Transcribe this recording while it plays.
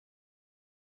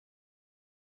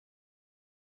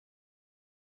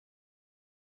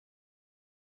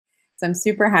So I'm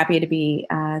super happy to be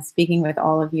speaking with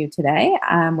all of you today.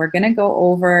 We're going to go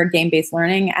over game-based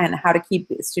learning and how to keep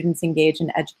students engaged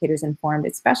and educators informed,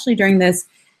 especially during this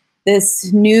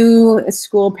new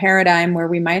school paradigm where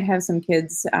we might have some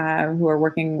kids who are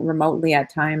working remotely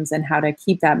at times, and how to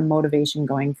keep that motivation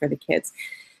going for the kids.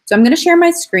 So I'm going to share my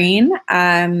screen.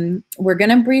 We're going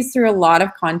to breeze through a lot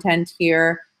of content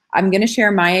here. I'm going to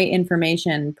share my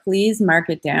information. Please mark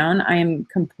it down. I am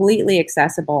completely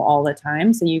accessible all the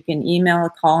time, so you can email,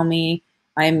 call me.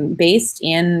 I'm based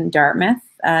in Dartmouth,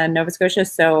 Nova Scotia,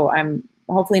 so I'm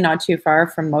hopefully not too far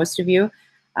from most of you,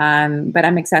 but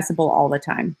I'm accessible all the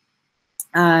time.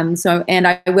 And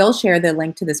I will share the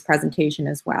link to this presentation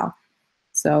as well.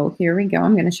 So here we go.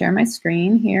 I'm going to share my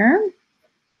screen here.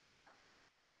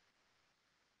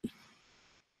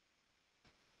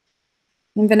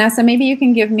 And Vanessa, maybe you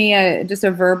can give me just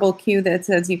a verbal cue that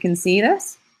says you can see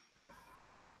this.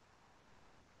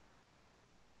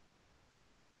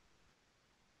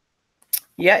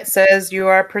 Yeah, it says you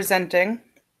are presenting.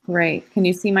 Great. Can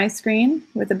you see my screen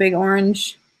with a big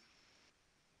orange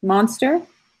monster?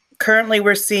 Currently,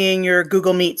 we're seeing your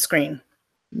Google Meet screen.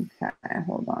 Okay,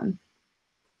 hold on.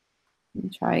 Let me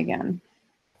try again.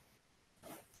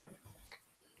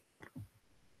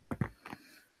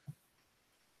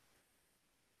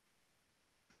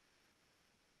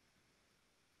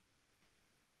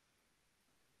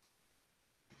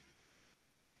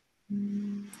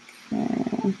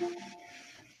 Okay.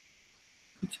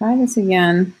 Try this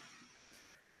again.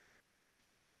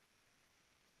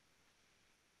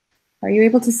 Are you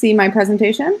able to see my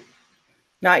presentation?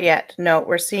 Not yet. No,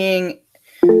 we're seeing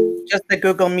just the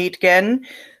Google Meet again.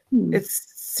 It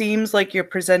seems like you're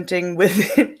presenting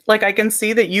with it. Like I can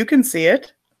see that you can see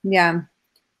it. Yeah.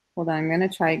 Hold on, I'm going to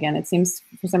try again. It seems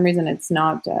for some reason it's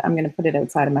not. I'm going to put it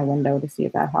outside of my window to see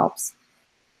if that helps.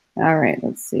 All right,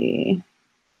 let's see.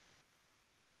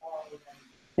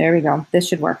 There we go. This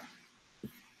should work.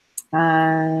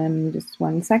 Just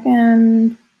 1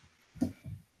 second.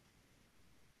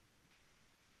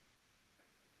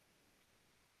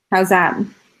 How's that?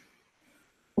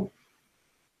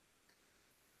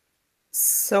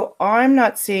 So I'm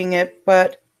not seeing it,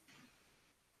 but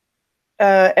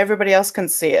everybody else can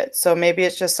see it. So maybe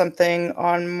it's just something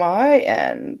on my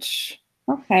end.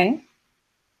 Okay.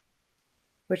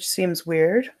 Which seems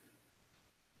weird.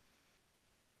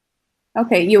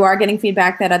 Okay, you are getting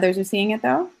feedback that others are seeing it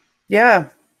though? Yeah.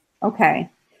 Okay.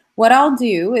 What I'll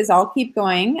do is I'll keep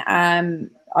going.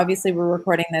 Obviously, we're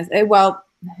recording this. Well,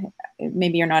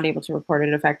 maybe you're not able to record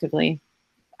it effectively.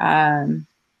 But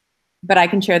I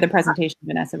can share the presentation,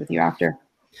 Vanessa, with you after.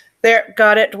 There,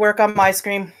 got it. Work on my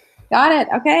screen. Got it.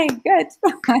 Okay, good.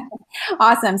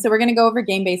 Awesome. So we're going to go over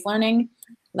game-based learning.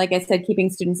 Like I said, keeping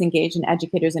students engaged and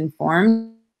educators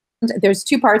informed. There's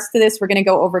two parts to this. We're going to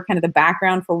go over kind of the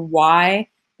background for why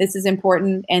this is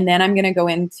important, and then I'm going to go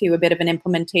into a bit of an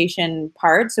implementation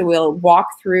part. So we'll walk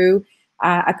through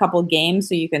a couple games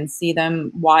so you can see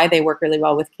them, why they work really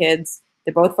well with kids.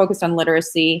 They're both focused on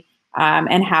literacy,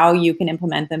 and how you can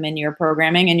implement them in your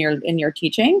programming and in your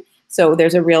teaching. So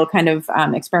there's a real kind of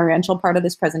experiential part of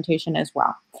this presentation as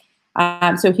well.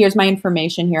 So here's my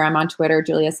information here. I'm on Twitter,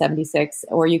 Julia76,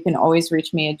 or you can always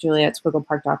reach me at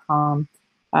julia@squigglepark.com.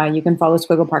 You can follow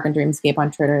Squiggle Park and Dreamscape on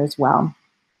Twitter as well.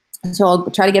 So I'll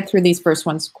try to get through these first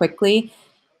ones quickly.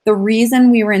 The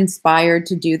reason we were inspired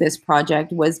to do this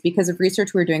project was because of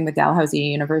research we were doing with Dalhousie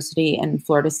University and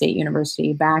Florida State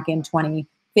University back in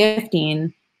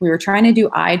 2015. We were trying to do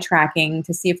eye tracking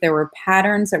to see if there were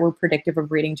patterns that were predictive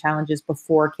of reading challenges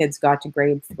before kids got to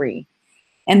grade 3.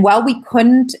 And while we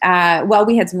couldn't, while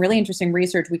we had some really interesting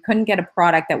research, we couldn't get a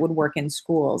product that would work in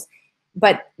schools.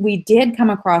 But we did come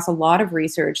across a lot of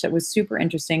research that was super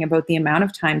interesting about the amount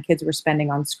of time kids were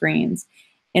spending on screens.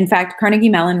 In fact, Carnegie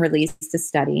Mellon released a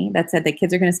study that said that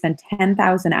kids are going to spend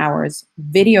 10,000 hours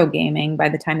video gaming by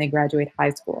the time they graduate high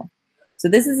school. So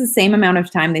this is the same amount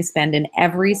of time they spend in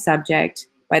every subject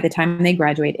by the time they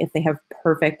graduate if they have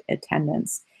perfect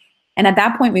attendance. And at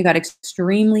that point, we got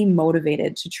extremely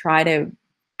motivated to try to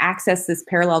access this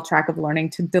parallel track of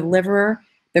learning to deliver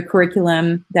the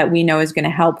curriculum that we know is going to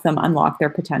help them unlock their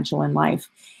potential in life.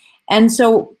 And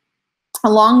so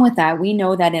along with that, we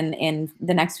know that in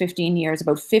the next 15 years,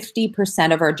 about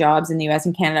 50% of our jobs in the US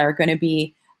and Canada are going to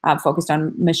be focused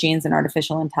on machines and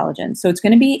artificial intelligence. So it's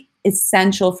going to be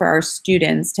essential for our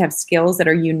students to have skills that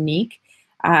are unique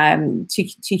to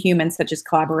humans, such as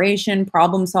collaboration,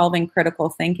 problem solving, critical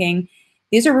thinking.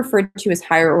 These are referred to as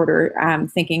higher order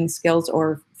thinking skills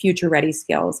or future ready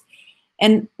skills.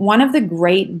 And one of the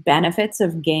great benefits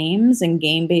of games and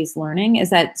game-based learning is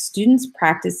that students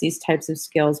practice these types of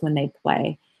skills when they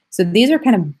play. So these are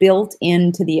kind of built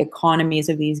into the economies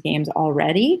of these games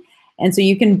already. And so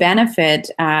you can benefit,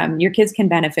 your kids can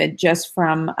benefit just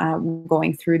from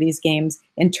going through these games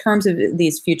in terms of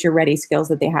these future ready skills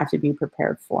that they have to be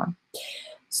prepared for.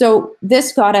 So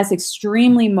this got us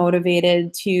extremely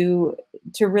motivated to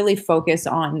really focus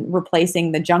on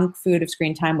replacing the junk food of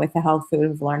screen time with the health food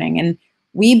of learning. And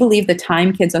we believe the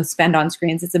time kids spend on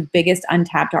screens is the biggest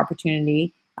untapped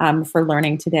opportunity for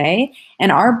learning today.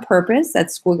 And our purpose at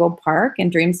Squiggle Park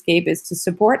and Dreamscape is to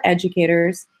support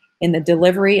educators in the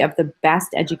delivery of the best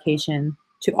education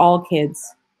to all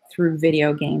kids through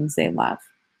video games they love.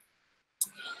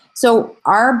 So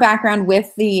our background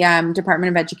with the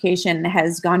Department of Education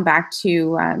has gone back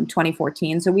to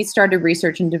 2014. So we started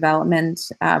research and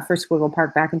development for Squiggle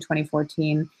Park back in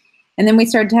 2014. And then we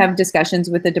started to have discussions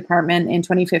with the department in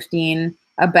 2015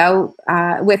 about,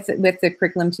 with the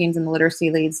curriculum teams and the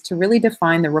literacy leads, to really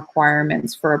define the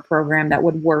requirements for a program that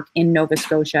would work in Nova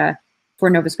Scotia for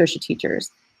Nova Scotia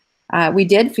teachers. We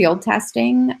did field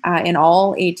testing in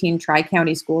all 18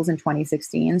 Tri-County schools in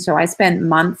 2016. So I spent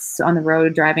months on the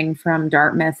road driving from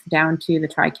Dartmouth down to the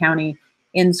Tri-County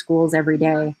in schools every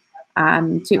day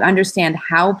to understand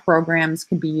how programs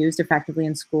could be used effectively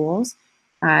in schools.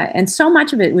 And so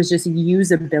much of it was just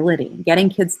usability, getting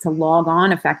kids to log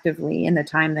on effectively in the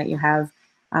time that you have,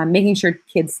 making sure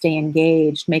kids stay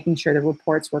engaged, making sure the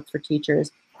reports work for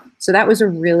teachers. So that was a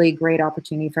really great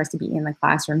opportunity for us to be in the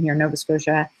classroom here in Nova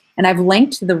Scotia. And I've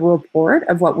linked the report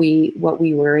of what we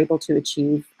were able to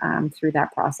achieve through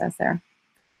that process there.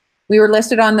 We were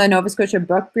listed on the Nova Scotia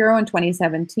Book Bureau in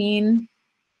 2017.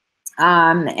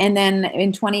 And then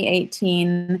in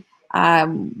 2018,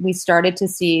 we started to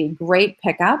see great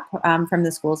pickup from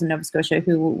the schools in Nova Scotia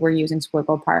who were using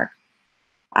Squiggle Park.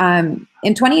 In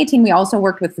 2018, we also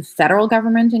worked with the federal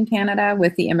government in Canada,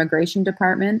 with the Immigration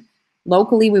Department.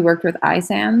 Locally, we worked with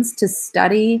ISANS to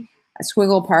study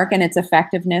Squiggle Park and its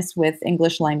effectiveness with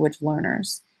English language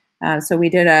learners. So we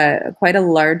did quite a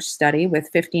large study with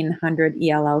 1,500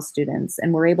 ELL students,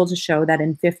 and we're able to show that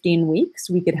in 15 weeks,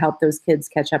 we could help those kids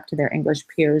catch up to their English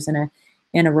peers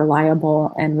in a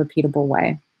reliable and repeatable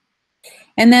way.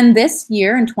 And then this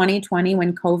year in 2020,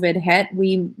 when COVID hit,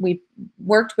 we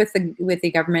worked with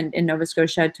the government in Nova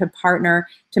Scotia to partner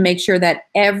to make sure that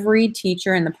every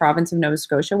teacher in the province of Nova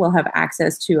Scotia will have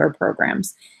access to our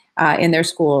programs in their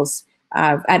schools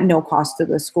at no cost to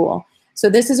the school. So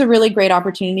this is a really great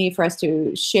opportunity for us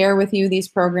to share with you these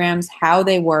programs, how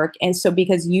they work. And so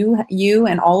because you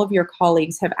and all of your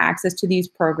colleagues have access to these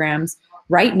programs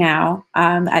right now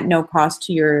at no cost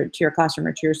to your classroom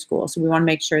or to your school. So we want to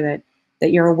make sure that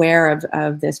you're aware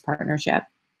of this partnership.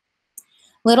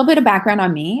 A little bit of background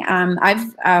on me.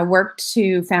 I've worked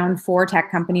to found 4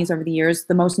 tech companies over the years.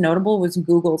 The most notable was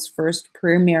Google's first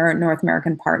premier North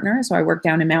American partner. So I worked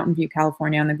down in Mountain View,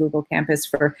 California on the Google campus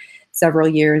for several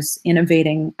years,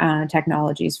 innovating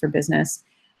technologies for business.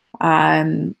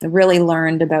 Really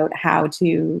learned about how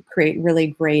to create really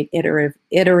great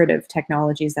iterative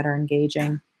technologies that are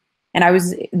engaging. And I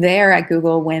was there at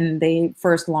Google when they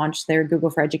first launched their Google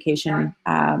for Education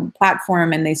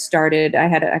platform, and I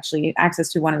had actually access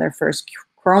to one of their first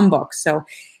Chromebooks. So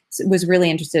was really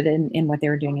interested in what they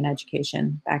were doing in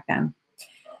education back then.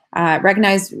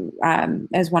 Recognized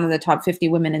as one of the top 50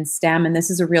 women in STEM, and this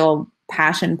is a real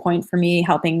passion point for me,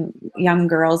 helping young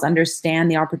girls understand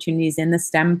the opportunities in the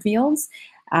STEM fields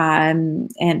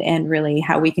and really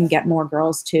how we can get more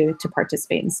girls to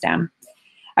participate in STEM.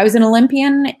 I was an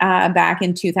Olympian back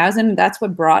in 2000. That's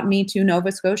what brought me to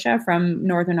Nova Scotia from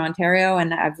Northern Ontario,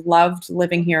 and I've loved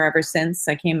living here ever since.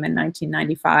 I came in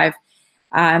 1995.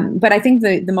 But I think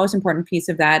the most important piece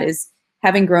of that is,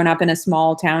 having grown up in a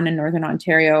small town in Northern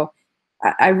Ontario,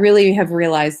 I really have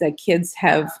realized that kids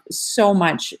have so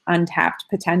much untapped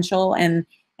potential, and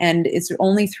it's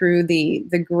only through the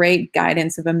great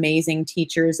guidance of amazing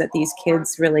teachers that these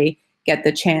kids really get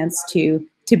the chance to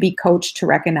be coached to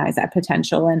recognize that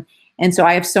potential. And so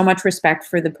I have so much respect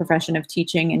for the profession of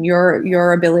teaching and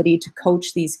your ability to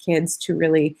coach these kids to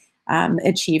really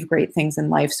achieve great things in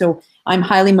life. So I'm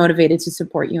highly motivated to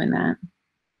support you in that.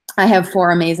 I have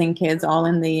 4 amazing kids, all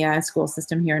in the school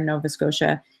system here in Nova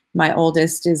Scotia. My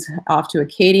oldest is off to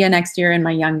Acadia next year, and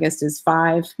my youngest is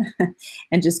 5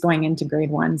 and just going into grade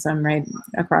 1. So I'm right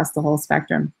across the whole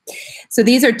spectrum. So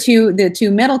these are the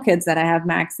two middle kids that I have,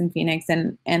 Max and Phoenix,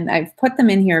 and I've put them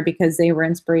in here because they were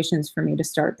inspirations for me to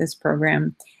start this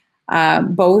program.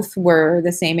 Both were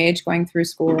the same age going through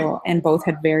school, and both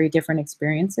had very different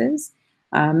experiences.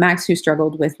 Max, who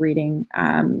struggled with reading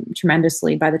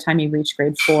tremendously, by the time he reached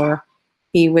grade 4,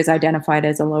 he was identified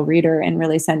as a low reader and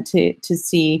really sent to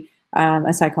see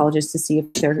a psychologist to see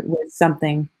if there was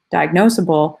something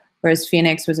diagnosable, whereas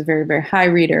Phoenix was a very, very high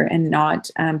reader and not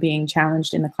being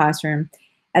challenged in the classroom.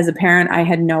 As a parent, I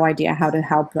had no idea how to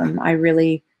help them. I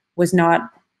really was not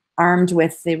armed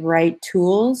with the right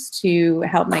tools to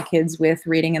help my kids with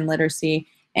reading and literacy.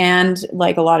 And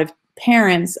like a lot of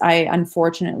parents, I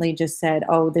unfortunately just said,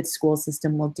 oh, the school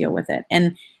system will deal with it.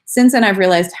 And since then, I've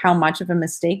realized how much of a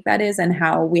mistake that is and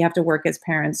how we have to work as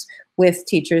parents with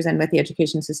teachers and with the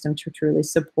education system to truly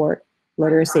support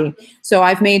literacy. So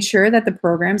I've made sure that the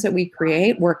programs that we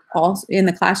create work also in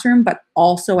the classroom, but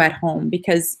also at home,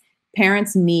 because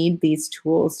parents need these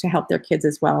tools to help their kids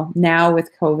as well. Now with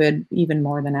COVID, even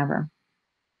more than ever.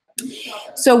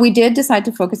 So we did decide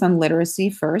to focus on literacy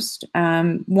first,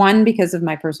 one, because of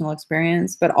my personal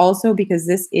experience, but also because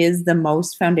this is the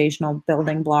most foundational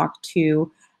building block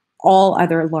to all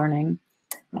other learning.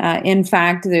 In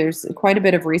fact, there's quite a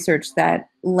bit of research that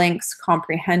links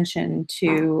comprehension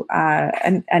to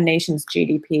a nation's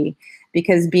GDP,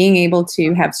 because being able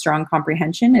to have strong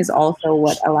comprehension is also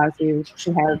what allows you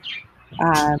to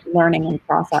have learning and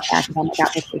cross-academic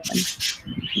application.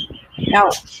 Now,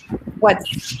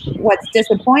 what's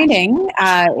disappointing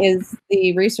is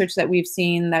the research that we've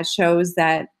seen that shows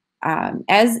that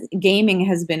as gaming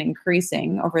has been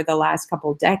increasing over the last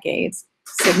couple of decades,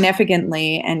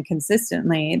 significantly and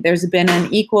consistently, there's been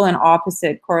an equal and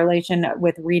opposite correlation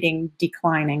with reading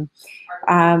declining.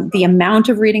 The amount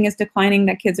of reading is declining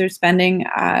that kids are spending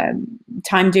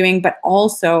time doing, but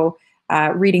also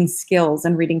reading skills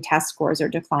and reading test scores are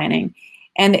declining.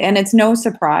 And it's no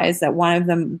surprise that one of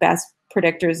the best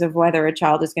predictors of whether a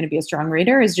child is going to be a strong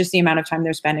reader is just the amount of time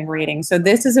they're spending reading. So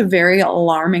this is a very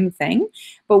alarming thing,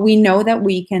 but we know that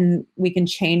we can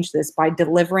change this by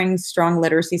delivering strong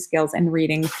literacy skills and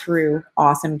reading through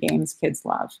awesome games kids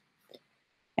love.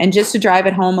 And just to drive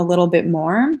it home a little bit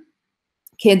more,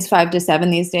 kids 5 to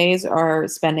 7 these days are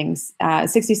spending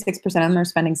 66% of them are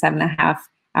spending 7.5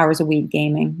 hours a week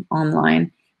gaming online.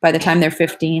 By the time they're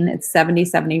 15, it's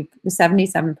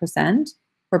 77%.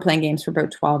 We're playing games for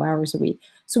about 12 hours a week.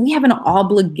 So we have an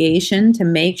obligation to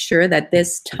make sure that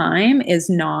this time is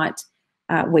not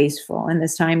wasteful, and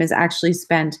this time is actually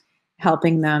spent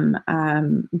helping them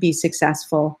be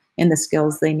successful in the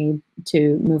skills they need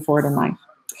to move forward in life.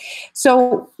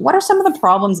 So what are some of the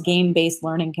problems game-based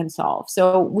learning can solve?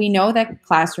 So we know that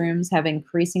classrooms have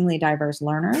increasingly diverse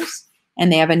learners,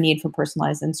 and they have a need for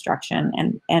personalized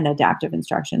instruction and adaptive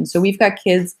instruction. So we've got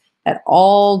kids at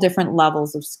all different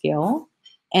levels of skill,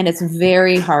 and it's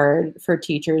very hard for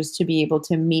teachers to be able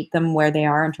to meet them where they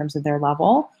are in terms of their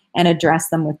level and address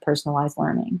them with personalized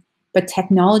learning. But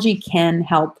technology can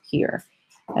help here.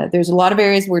 There's a lot of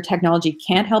areas where technology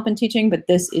can't help in teaching, but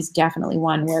this is definitely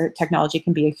one where technology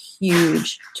can be a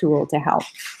huge tool to help.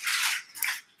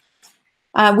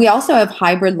 We also have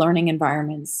hybrid learning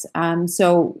environments.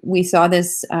 So we saw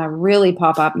this really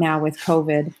pop up now with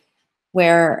COVID,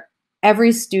 where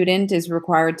every student is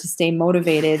required to stay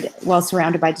motivated while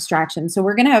surrounded by distractions. So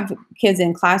we're going to have kids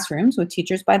in classrooms with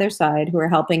teachers by their side who are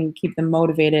helping keep them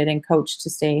motivated and coached to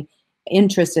stay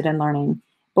interested in learning.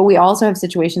 But we also have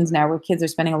situations now where kids are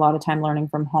spending a lot of time learning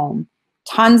from home.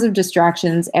 Tons of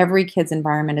distractions. Every kid's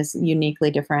environment is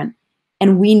uniquely different.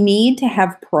 And we need to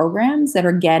have programs that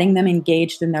are getting them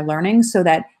engaged in their learning so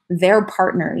that they're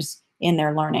partners in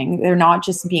their learning. They're not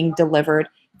just being delivered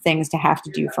things to have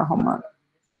to do for homework.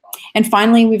 And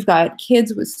finally, we've got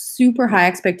kids with super high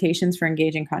expectations for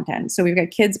engaging content. So we've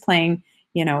got kids playing,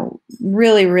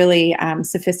 really, really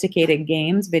sophisticated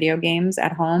games, video games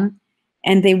at home,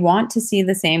 and they want to see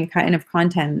the same kind of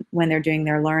content when they're doing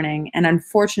their learning. And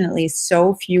unfortunately,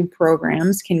 so few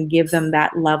programs can give them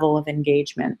that level of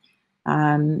engagement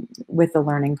with the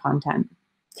learning content.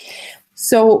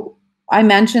 So I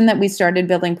mentioned that we started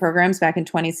building programs back in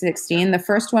 2016. The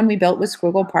first one we built was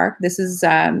Squiggle Park. This has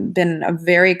been a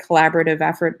very collaborative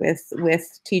effort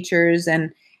with teachers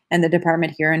and the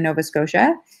department here in Nova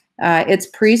Scotia. It's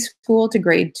preschool to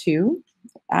grade 2.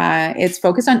 It's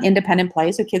focused on independent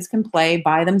play, so kids can play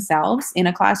by themselves in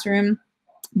a classroom,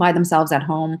 by themselves at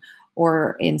home,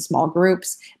 or in small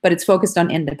groups, but it's focused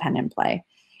on independent play.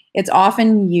 It's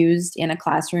often used in a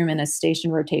classroom in a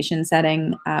station rotation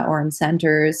setting or in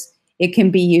centers. It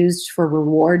can be used for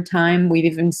reward time. We've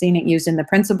even seen it used in the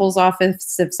principal's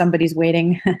office if somebody's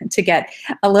waiting to get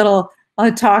a little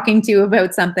talking to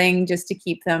about something, just to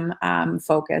keep them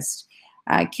focused.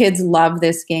 Kids love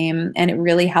this game, and it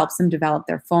really helps them develop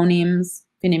their phonemes,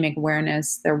 phonemic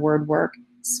awareness, their word work,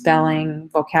 spelling,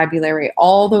 vocabulary,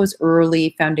 all those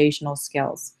early foundational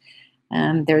skills.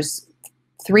 There's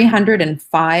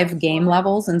 305 game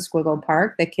levels in Squiggle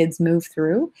Park that kids move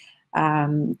through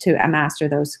to master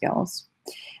those skills.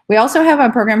 We also have a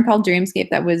program called Dreamscape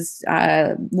that was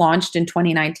launched in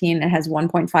 2019. It has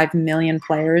 1.5 million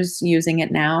players using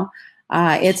it now.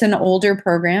 It's an older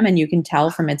program, and you can tell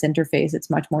from its interface, it's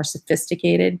much more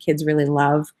sophisticated. Kids really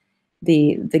love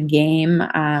the game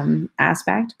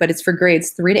aspect, but it's for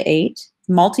grades 3 to 8,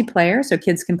 multiplayer, so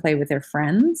kids can play with their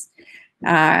friends,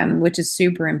 which is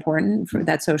super important for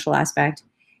that social aspect.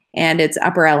 And it's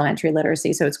upper elementary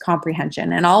literacy, so it's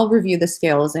comprehension. And I'll review the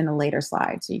skills in a later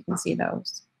slide so you can see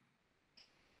those.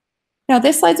 Now,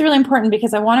 this slide's really important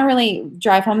because I want to really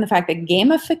drive home the fact that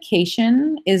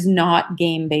gamification is not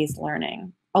game-based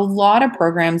learning. A lot of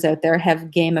programs out there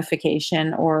have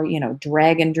gamification or,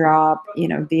 drag and drop,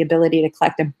 the ability to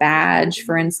collect a badge,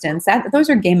 for instance. Those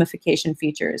are gamification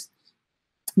features.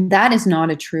 That is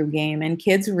not a true game, and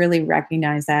kids really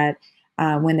recognize that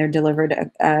when they're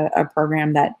delivered a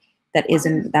program that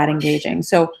isn't that engaging.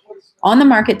 So on the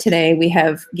market today, we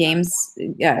have games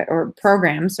or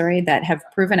programs, that have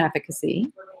proven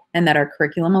efficacy and that are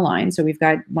curriculum aligned. So we've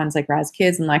got ones like Raz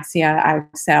Kids and Lexia,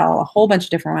 Excel, a whole bunch of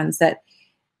different ones that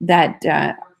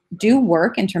do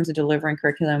work in terms of delivering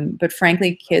curriculum, but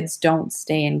frankly, kids don't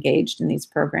stay engaged in these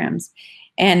programs.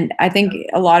 And I think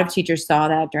a lot of teachers saw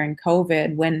that during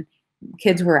COVID when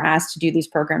kids were asked to do these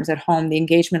programs at home, the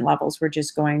engagement levels were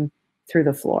just going through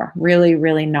the floor, really,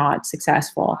 really not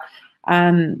successful.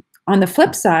 On the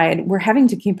flip side, we're having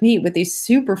to compete with these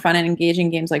super fun and engaging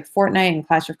games like Fortnite and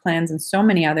Clash of Clans and so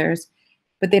many others,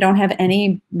 but they don't have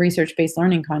any research-based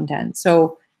learning content.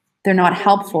 So they're not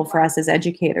helpful for us as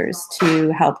educators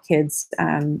to help kids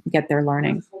get their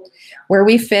learning. Where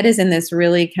we fit is in this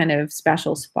really kind of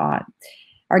special spot.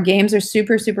 Our games are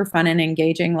super, super fun and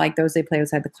engaging, like those they play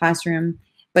outside the classroom,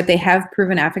 but they have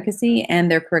proven efficacy and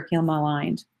they're curriculum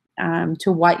aligned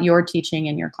to what you're teaching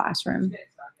in your classroom.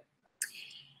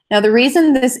 Now, the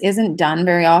reason this isn't done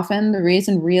very often, the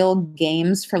reason real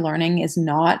games for learning is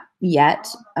not yet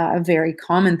a very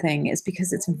common thing is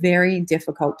because it's very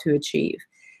difficult to achieve.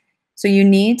 So you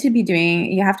have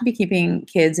to be keeping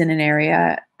kids in an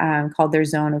area called their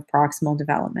zone of proximal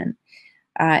development.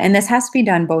 And this has to be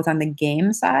done both on the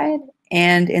game side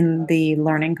and in the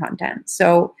learning content.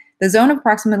 So the zone of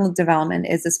proximal development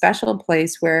is a special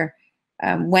place where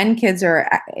when kids are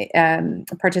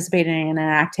participating in an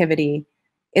activity,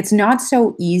 it's not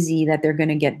so easy that they're going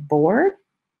to get bored,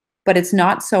 but it's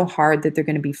not so hard that they're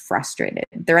going to be frustrated.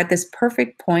 They're at this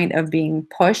perfect point of being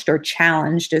pushed, or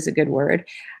challenged is a good word,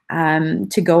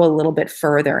 to go a little bit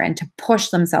further and to push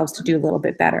themselves to do a little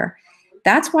bit better.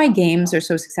 That's why games are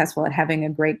so successful at having a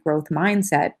great growth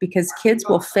mindset, because kids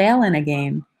will fail in a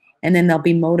game and then they'll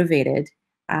be motivated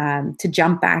to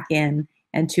jump back in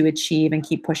and to achieve and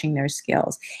keep pushing their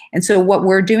skills. And so what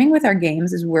we're doing with our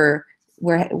games is we're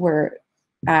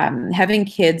having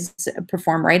kids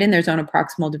perform right in their zone of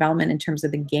proximal development in terms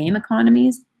of the game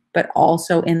economies, but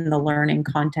also in the learning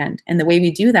content. And the way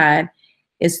we do that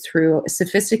is through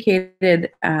sophisticated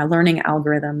learning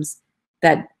algorithms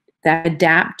that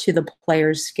adapt to the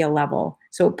player's skill level.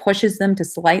 So it pushes them to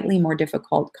slightly more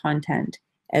difficult content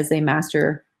as they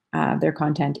master their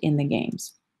content in the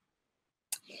games.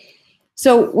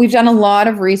 So we've done a lot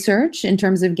of research in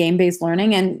terms of game-based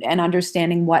learning and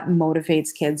understanding what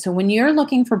motivates kids. So when you're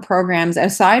looking for programs,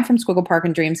 aside from Squiggle Park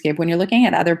and Dreamscape, when you're looking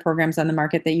at other programs on the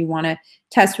market that you want to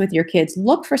test with your kids,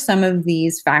 look for some of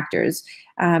these factors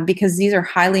because these are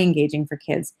highly engaging for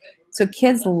kids. So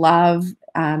kids love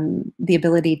the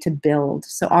ability to build,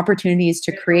 so opportunities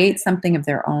to create something of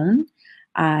their own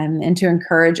and to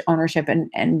encourage ownership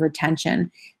and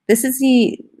retention. This is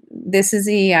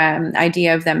the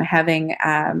idea of them having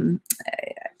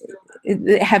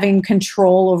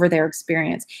control over their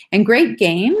experience. And great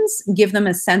games give them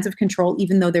a sense of control,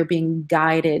 even though they're being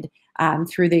guided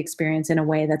through the experience in a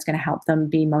way that's going to help them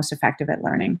be most effective at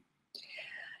learning.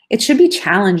 It should be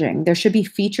challenging. There should be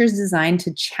features designed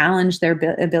to challenge their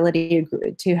ability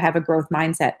to have a growth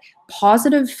mindset.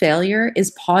 Positive failure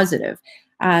is positive.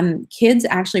 Kids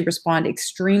actually respond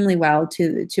extremely well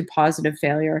to positive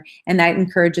failure, and that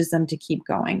encourages them to keep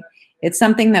going. It's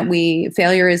something that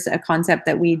failure is a concept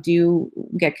that we do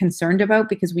get concerned about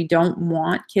because we don't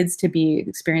want kids to be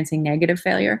experiencing negative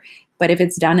failure. But if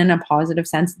it's done in a positive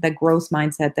sense, the growth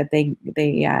mindset that they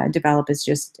develop is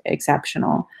just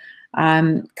exceptional.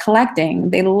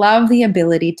 Collecting, they love the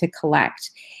ability to collect.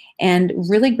 And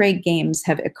really great games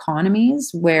have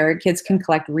economies where kids can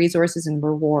collect resources and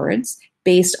rewards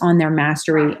based on their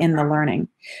mastery in the learning.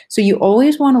 So you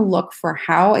always want to look for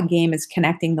how a game is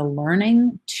connecting the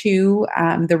learning to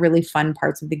the really fun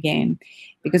parts of the game.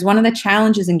 Because one of the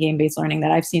challenges in game-based learning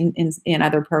that I've seen in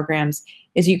other programs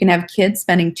is you can have kids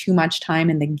spending too much time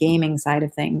in the gaming side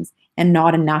of things and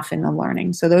not enough in the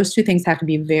learning. So those two things have to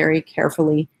be very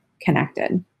carefully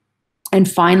connected. And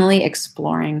finally,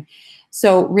 exploring.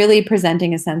 So really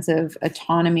presenting a sense of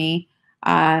autonomy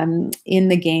in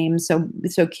the game, so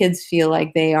kids feel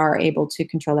like they are able to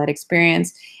control that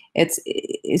experience. It's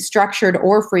structured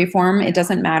or freeform. It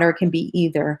doesn't matter. It can be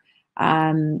either.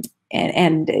 And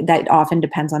that often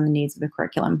depends on the needs of the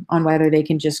curriculum, on whether they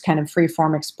can just kind of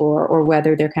freeform explore or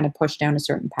whether they're kind of pushed down a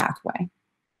certain pathway.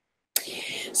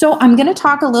 So I'm going to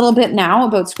talk a little bit now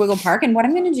about Squiggle Park, and what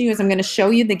I'm going to do is I'm going to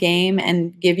show you the game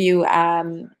and give you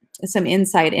some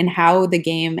insight in how the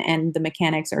game and the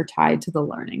mechanics are tied to the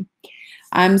learning.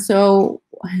 So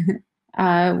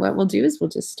what we'll do is we'll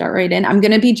just start right in. I'm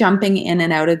going to be jumping in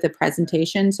and out of the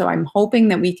presentation, so I'm hoping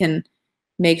that we can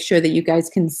make sure that you guys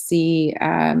can see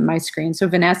my screen. So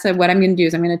Vanessa, what I'm going to do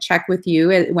is I'm going to check with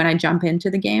you when I jump into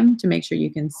the game to make sure you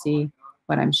can see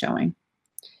what I'm showing.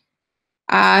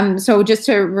 So just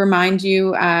to remind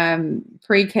you,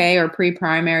 pre-K or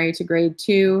pre-primary to grade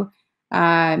 2,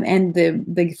 and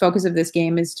the focus of this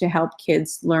game is to help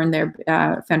kids learn their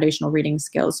foundational reading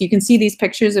skills. You can see these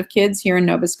pictures of kids here in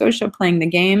Nova Scotia playing the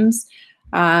games.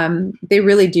 They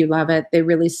really do love it. They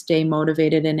really stay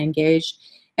motivated and engaged.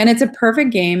 And it's a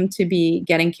perfect game to be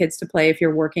getting kids to play if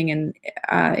you're working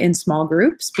in small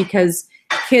groups, because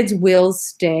kids will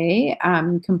stay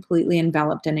completely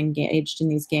enveloped and engaged in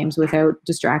these games without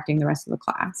distracting the rest of the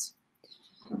class.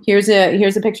 Here's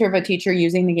a picture of a teacher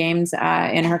using the games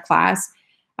in her class.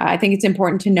 I think it's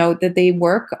important to note that they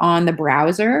work on the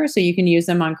browser, so you can use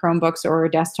them on Chromebooks or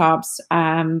desktops,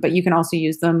 but you can also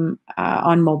use them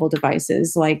on mobile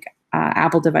devices like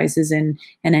Apple devices and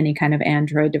any kind of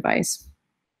Android device.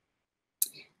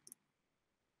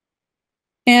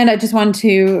 And I just want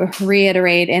to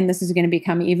reiterate, and this is going to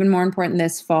become even more important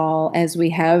this fall as we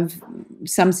have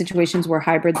some situations where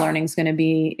hybrid learning is going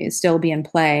to still be in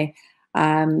play.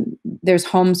 There's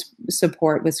home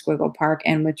support with Squiggle Park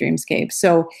and with Dreamscape.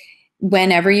 So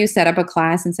whenever you set up a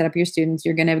class and set up your students,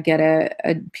 you're going to get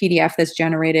a PDF that's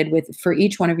generated for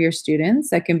each one of your students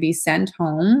that can be sent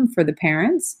home for the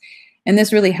parents. And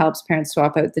this really helps parents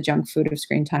swap out the junk food of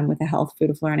screen time with the health food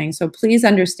of learning. So please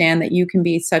understand that you can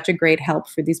be such a great help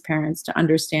for these parents to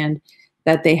understand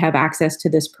that they have access to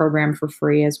this program for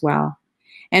free as well.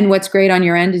 And what's great on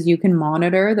your end is you can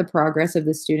monitor the progress of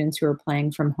the students who are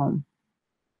playing from home.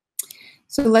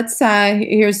 So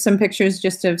here's some pictures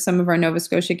just of some of our Nova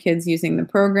Scotia kids using the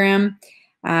program.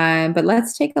 But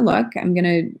let's take a look. I'm going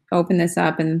to open this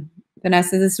up. And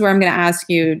Vanessa, this is where I'm going to ask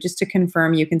you just to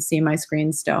confirm you can see my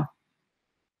screen still.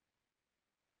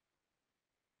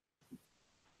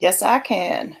 Yes, I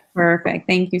can. Perfect.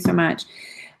 Thank you so much.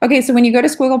 Okay, so when you go to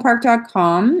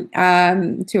squigglepark.com,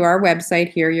 to our website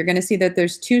here, you're going to see that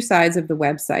there's two sides of the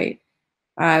website.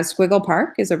 Squiggle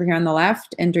Park is over here on the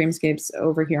left, and Dreamscape's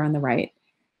over here on the right.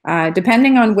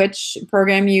 Depending on which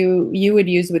program you would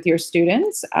use with your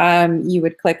students, you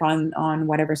would click on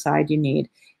whatever side you need.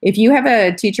 If you have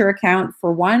a teacher account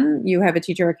for one, you have a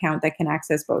teacher account that can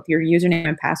access both. Your username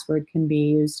and password can be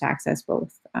used to access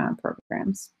both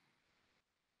programs.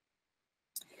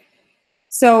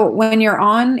 So when you're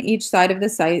on each side of the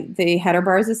site, the header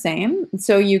bar is the same.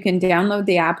 So you can download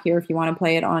the app here if you want to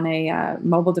play it on a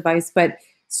mobile device, but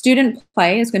Student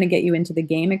Play is going to get you into the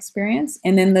game experience.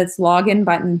 And then this login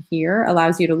button here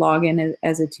allows you to log in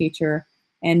as a teacher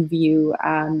and view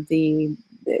the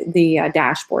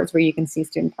dashboards where you can see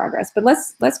student progress. But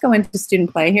let's go into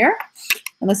Student Play here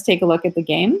and let's take a look at the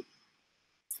game.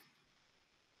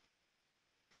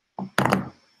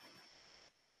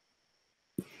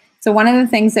 So one of the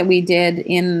things that we did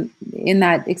in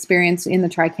that experience in the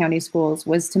Tri-County schools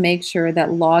was to make sure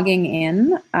that logging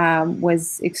in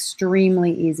was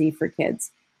extremely easy for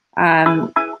kids.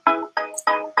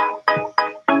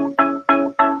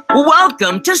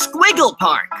 Welcome to Squiggle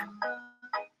Park.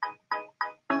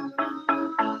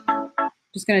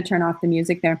 Just going to turn off the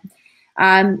music there.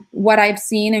 What I've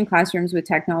seen in classrooms with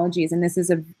technologies, and this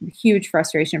is a huge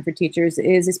frustration for teachers,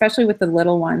 is especially with the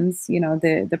little ones, you know,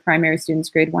 the primary students,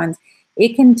 grade 1s,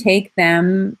 it can take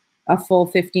them a full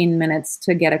 15 minutes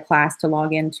to get a class to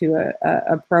log into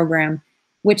a program,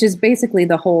 which is basically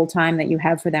the whole time that you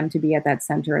have for them to be at that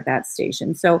center at that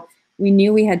station. So we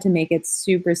knew we had to make it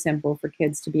super simple for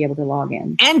kids to be able to log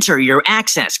in. Enter your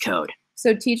access code.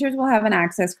 So teachers will have an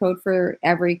access code for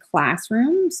every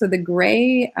classroom. So the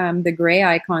gray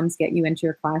icons get you into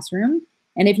your classroom.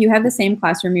 And if you have the same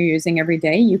classroom you're using every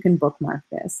day, you can bookmark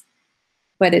this.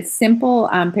 But it's simple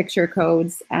picture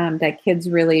codes that kids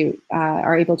really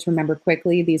are able to remember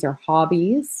quickly. These are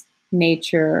hobbies,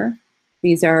 nature.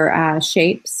 These are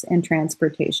shapes and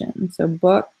transportation. So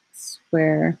books,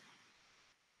 where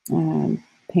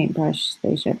Paintbrush,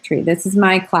 spaceship, tree. This is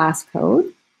my class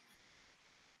code.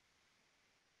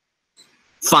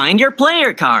 Find your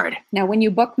player card. Now, when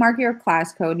you bookmark your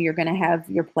class code, you're going to have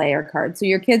your player card. So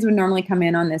your kids would normally come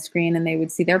in on this screen and they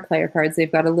would see their player cards.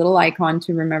 They've got a little icon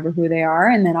to remember who they are,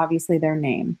 and then obviously their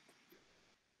name.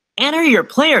 Enter your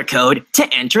player code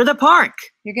to enter the park.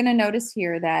 You're going to notice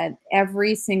here that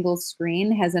every single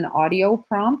screen has an audio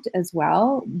prompt as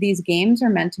well. These games are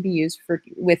meant to be used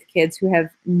with kids who have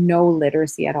no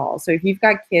literacy at all. So if you've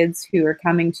got kids who are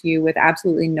coming to you with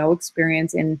absolutely no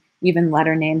experience in even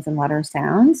letter names and letter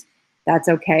sounds, that's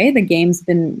okay. The game's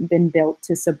been built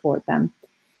to support them.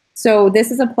 So this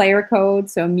is a player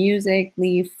code. So music,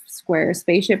 leaf, square,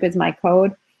 spaceship is my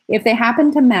code. If they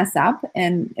happen to mess up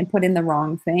and put in the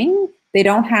wrong thing, they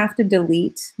don't have to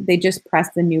delete. They just press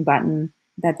the new button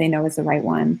that they know is the right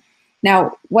one.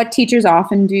 Now, what teachers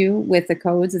often do with the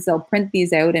codes is they'll print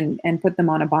these out and put them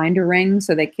on a binder ring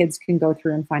so that kids can go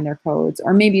through and find their codes,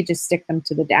 or maybe just stick them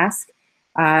to the desk.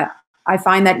 I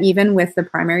find that even with the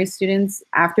primary students,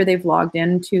 after they've logged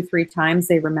in 2-3 times,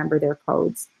 they remember their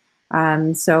codes.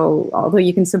 So although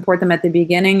you can support them at the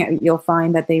beginning, you'll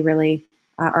find that they really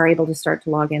are able to start to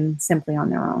log in simply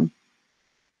on their own.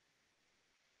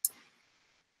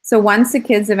 So once the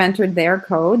kids have entered their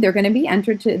code, they're going to be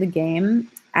entered to the game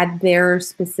at their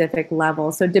specific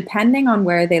level. So depending on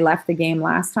where they left the game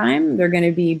last time, they're going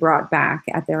to be brought back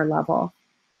at their level.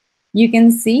 You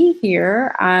can see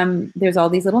here, there's all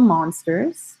these little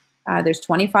monsters. There's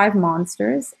 25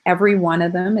 monsters. Every one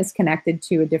of them is connected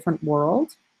to a different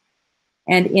world.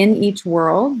 And in each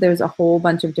world, there's a whole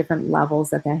bunch of different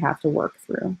levels that they have to work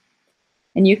through.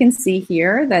 And you can see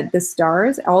here that the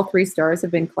stars, all 3 stars have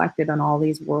been collected on all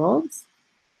these worlds.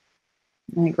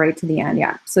 I think right to the end,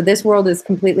 yeah. So this world is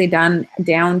completely done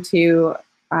down to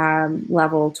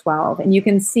level 12. And you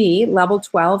can see level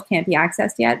 12 can't be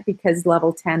accessed yet because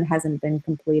level 10 hasn't been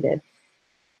completed.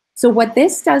 So what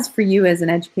this does for you as an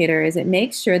educator is it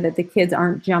makes sure that the kids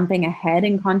aren't jumping ahead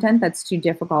in content that's too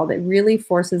difficult. It really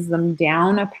forces them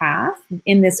down a path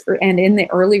in this, and in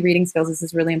the early reading skills, this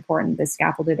is really important, this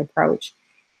scaffolded approach.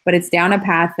 But it's down a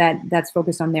path that's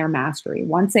focused on their mastery.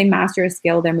 Once they master a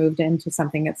skill, they're moved into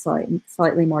something that's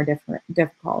slightly more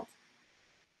difficult.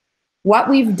 What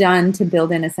we've done to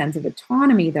build in a sense of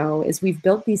autonomy, though, is we've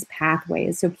built these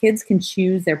pathways so kids can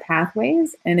choose their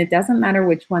pathways, and it doesn't matter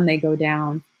which one they go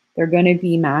down. They're going to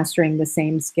be mastering the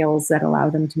same skills that allow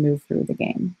them to move through the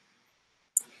game.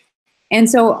 And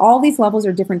so all these levels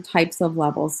are different types of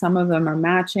levels. Some of them are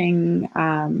matching,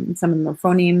 some of them are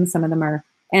phonemes, some of them are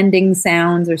ending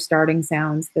sounds or starting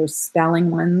sounds. There's spelling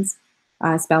ones,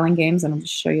 spelling games, and I'll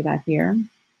just show you that here.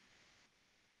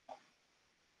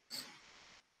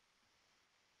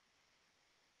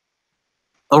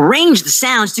 Arrange the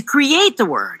sounds to create the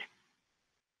word.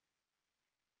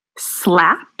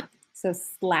 Slap. So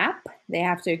slap, they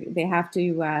have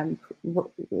to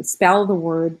spell the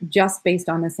word just based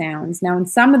on the sounds. Now in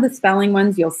some of the spelling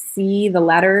ones, you'll see the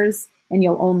letters and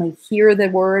you'll only hear the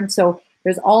word. So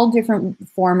there's all different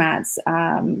formats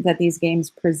that these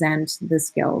games present the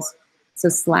skills. So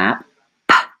slap.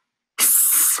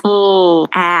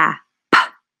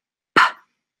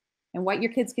 And what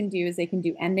your kids can do is they can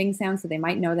do ending sounds. So they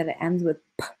might know that it ends with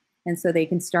p, and so they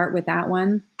can start with that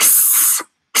one.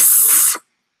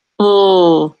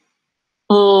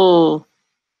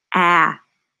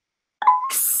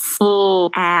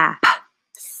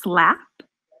 Slap.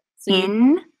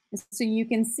 So you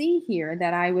can see here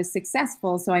that I was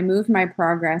successful. So I moved my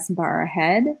progress bar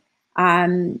ahead,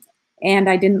 and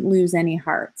I didn't lose any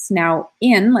hearts. Now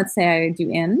in, let's say I do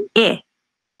in.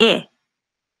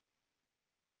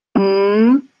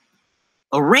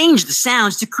 Arrange the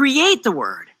sounds to create the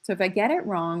word. So if I get it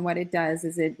wrong, what it does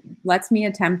is it lets me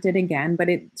attempt it again, but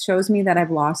it shows me that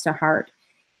I've lost a heart.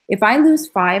 If I lose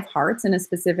 5 hearts in a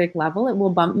specific level, it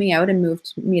will bump me out and move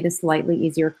me to slightly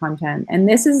easier content. And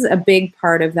this is a big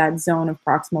part of that zone of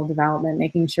proximal development,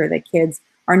 making sure that kids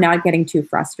are not getting too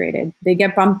frustrated. They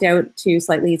get bumped out to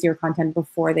slightly easier content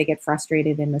before they get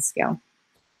frustrated in the skill.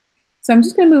 So I'm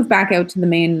just going to move back out to the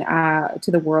main,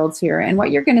 to the worlds here. And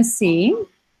what you're going to see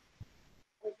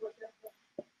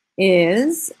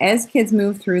is as kids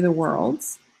move through the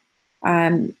worlds,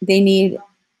 they need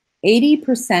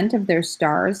 80% of their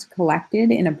stars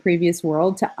collected in a previous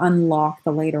world to unlock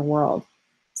the later world.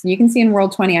 So you can see in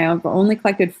world 20, I've only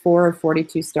collected 4 of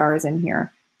 42 stars in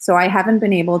here. So I haven't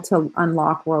been able to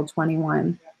unlock world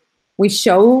 21. We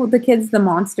show the kids the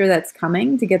monster that's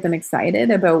coming to get them excited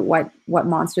about what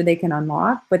monster they can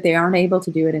unlock, but they aren't able to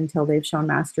do it until they've shown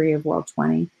mastery of world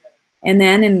 20. And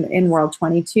then in world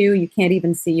 22, you can't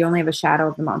even see, you only have a shadow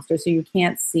of the monster, so you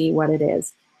can't see what it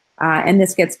is. And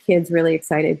this gets kids really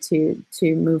excited to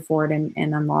move forward and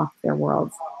unlock their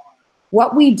worlds.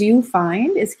 What we do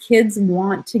find is kids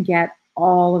want to get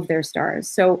all of their stars.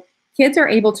 So kids are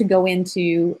able to go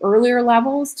into earlier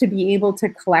levels to be able to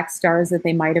collect stars that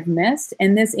they might have missed.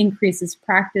 And this increases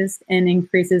practice and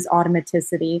increases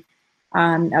automaticity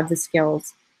of the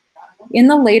skills. In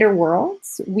the later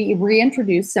worlds, we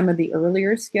reintroduced some of the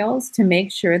earlier skills to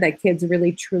make sure that kids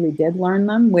really truly did learn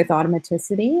them with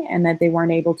automaticity and that they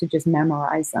weren't able to just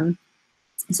memorize them.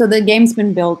 So the game's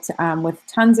been built with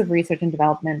tons of research and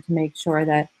development to make sure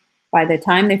that by the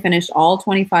time they finish all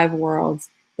 25 worlds,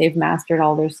 they've mastered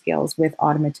all their skills with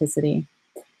automaticity.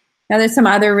 Now there's some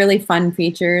other really fun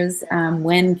features.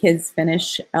 When kids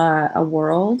finish a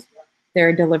world,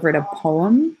 they're delivered a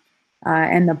poem.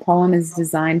 And the poem is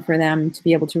designed for them to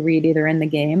be able to read either in the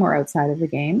game or outside of the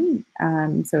game.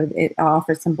 So it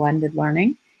offers some blended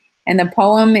learning. And the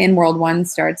poem in World 1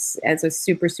 starts as a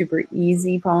super, super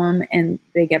easy poem, and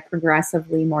they get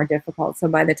progressively more difficult. So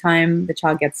by the time the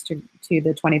child gets to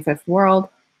the 25th world,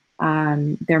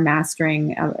 they're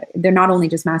mastering, they're not only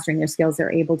just mastering their skills,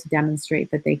 they're able to demonstrate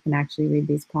that they can actually read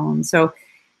these poems. So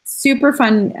super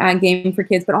fun game for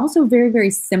kids, but also very,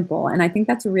 very simple. And I think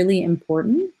that's really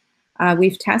important.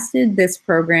 We've tested this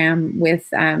program with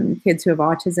kids who have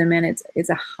autism, and it's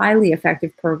a highly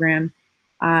effective program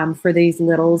for these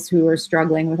littles who are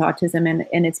struggling with autism,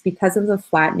 and it's because of the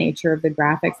flat nature of the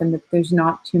graphics and that there's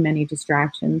not too many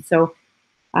distractions. So,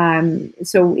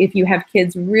 so if you have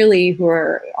kids really who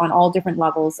are on all different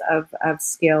levels of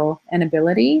skill and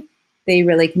ability, they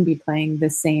really can be playing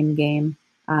the same game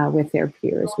with their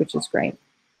peers, which is great.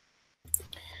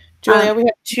 Julia, we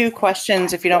have two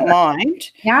questions, if you don't mind.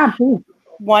 Yeah, please.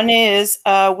 One is,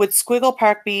 would Squiggle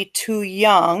Park be too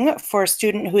young for a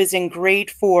student who is in grade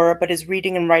 4 but is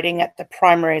reading and writing at the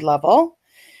primary level?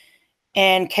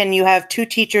 And can you have 2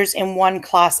 teachers in one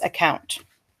class account?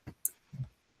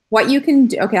 What you can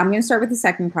do, okay, I'm going to start with the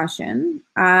second question.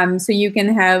 So you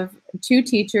can have 2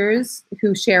 teachers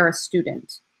who share a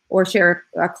student or share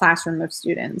a classroom of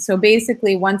students. So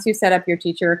basically, once you set up your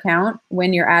teacher account,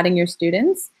 when you're adding your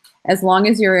students, as long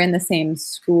as you're in the same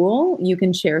school, you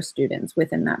can share students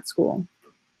within that school.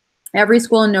 Every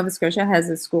school in Nova Scotia has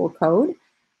a school code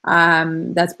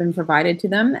that's been provided to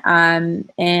them.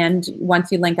 And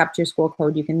once you link up to your school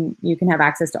code, you can have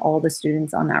access to all the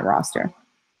students on that roster.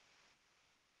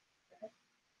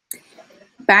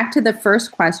 Back to the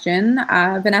first question,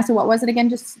 Vanessa, what was it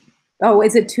again? Oh,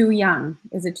 is it too young?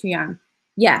 Is it too young?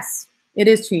 Yes, it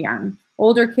is too young.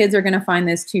 Older kids are going to find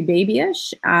this too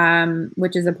babyish,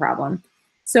 which is a problem.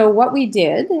 So what we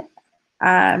did,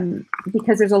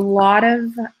 because there's a lot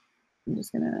of, I'm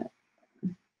just going to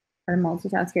try to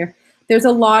multitask here. There's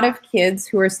a lot of kids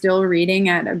who are still reading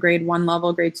at a grade 1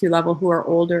 level, grade 2 level, who are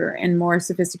older and more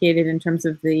sophisticated in terms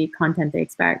of the content they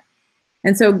expect.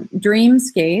 And so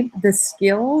Dreamscape, the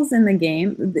skills in the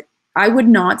game, I would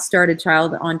not start a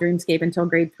child on Dreamscape until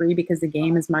grade 3 because the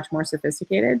game is much more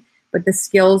sophisticated, but the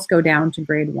skills go down to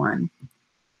grade 1.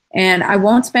 And I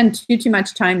won't spend too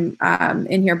much time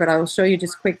in here, but I will show you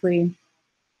just quickly.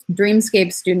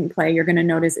 Dreamscape student play, you're going to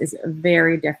notice, is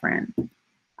very different.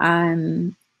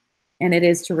 And it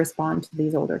is to respond to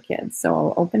these older kids. So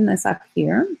I'll open this up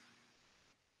here.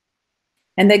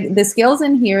 And the skills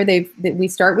in here, we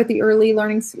start with the early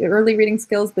reading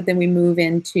skills, but then we move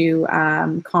into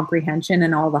comprehension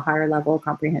and all the higher level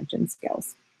comprehension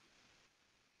skills.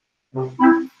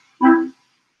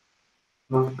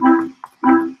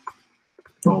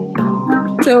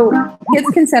 So kids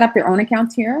can set up their own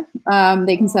accounts here.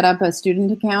 They can set up a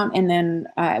student account, and then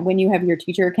when you have your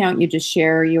teacher account, you just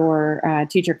share your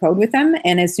teacher code with them.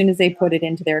 And as soon as they put it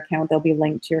into their account, they'll be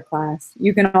linked to your class.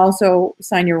 You can also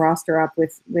sign your roster up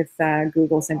with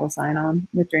Google Single Sign-On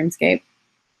with Dreamscape.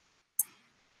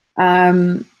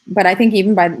 But I think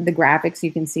even by the graphics,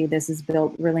 you can see this is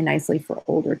built really nicely for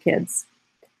older kids.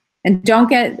 And don't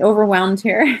get overwhelmed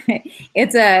here.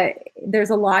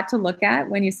 There's a lot to look at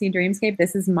when you see Dreamscape.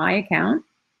 This is my account.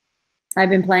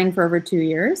 I've been playing for over 2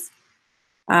 years.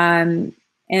 And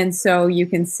so you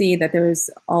can see that there's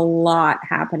a lot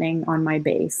happening on my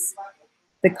base.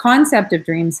 The concept of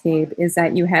Dreamscape is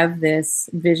that you have this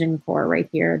vision core right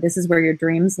here. This is where your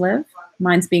dreams live.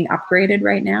 Mine's being upgraded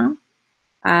right now.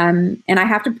 And I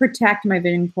have to protect my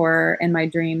vision core and my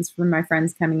dreams from my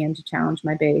friends coming in to challenge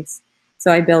my base.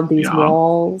 So I build these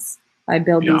walls, I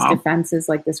build these defenses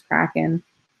like this Kraken,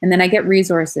 and then I get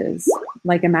resources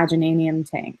like Imaginanium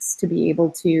tanks to be able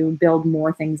to build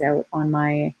more things out on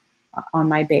my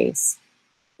base.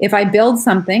 If I build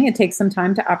something, it takes some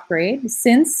time to upgrade.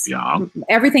 Since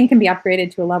everything can be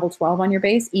upgraded to a level 12 on your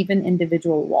base, even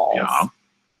individual walls.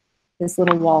 this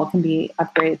little wall can be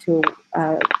upgraded to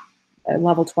a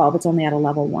level 12. It's only at a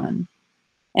level 1.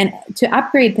 And to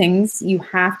upgrade things, you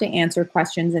have to answer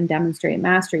questions and demonstrate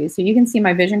mastery. So you can see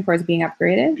my vision core is being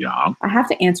upgraded. Yeah. I have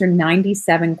to answer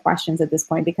 97 questions at this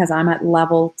point because I'm at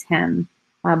level 10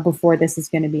 before this is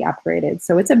going to be upgraded.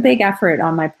 So it's a big effort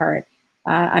on my part.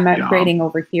 I'm upgrading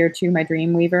over here to my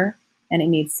Dreamweaver, and it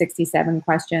needs 67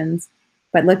 questions.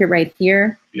 But look at right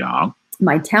here. Yeah.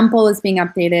 My temple is being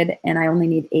updated, and I only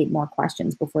need 8 more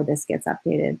questions before this gets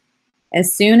updated.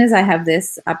 As soon as I have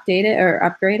this updated or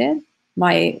upgraded,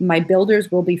 my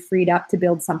builders will be freed up to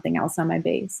build something else on my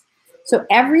base. So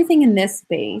everything in this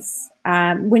base,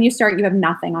 when you start, you have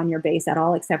nothing on your base at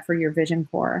all except for your vision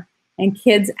core. And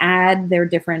kids add their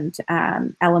different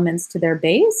elements to their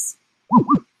base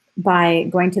by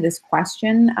going to this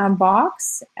question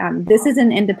box. This is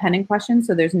an independent question,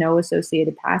 so there's no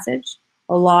associated passage.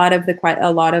 A lot of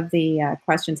the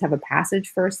questions have a passage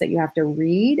first that you have to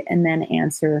read and then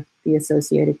answer the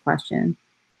associated question.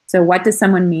 So what does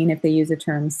someone mean if they use the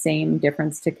term same,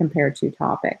 difference to compare 2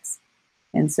 topics?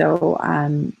 And so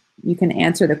you can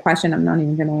answer the question. I'm not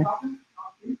even going to,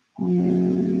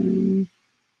 I'm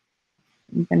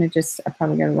going to just, I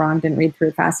probably got it wrong, didn't read through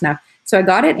it fast enough. So I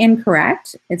got it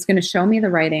incorrect. It's going to show me the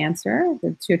right answer.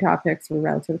 The 2 topics were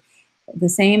relatively the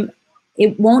same.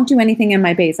 It won't do anything in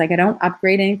my base. Like I don't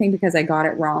upgrade anything because I got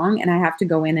it wrong, and I have to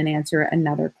go in and answer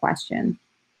another question.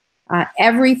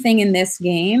 Everything in this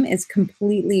game is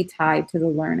completely tied to the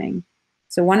learning.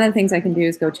 So one of the things I can do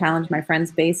is go challenge my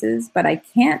friends' bases, but I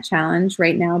can't challenge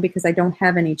right now because I don't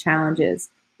have any challenges.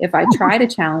 If I try to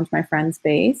challenge my friend's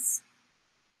base,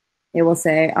 it will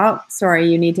say, oh, sorry,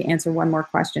 you need to answer 1 more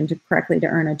question correctly to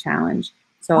earn a challenge.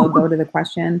 So I'll go to the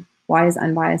question, why is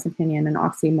unbiased opinion an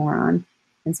oxymoron?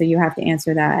 And so you have to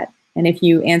answer that. And if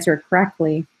you answer it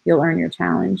correctly, you'll earn your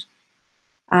challenge.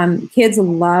 Kids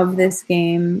love this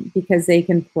game because they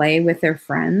can play with their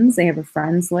friends. They have a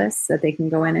friends list that they can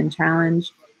go in and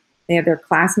challenge. They have their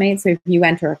classmates. So if you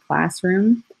enter a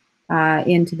classroom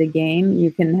into the game,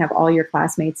 you can have all your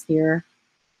classmates here.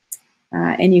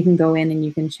 And you can go in and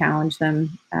you can challenge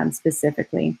them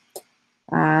specifically.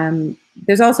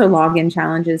 There's also login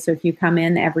challenges. So if you come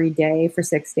in every day for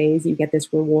 6 days, you get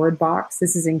this reward box.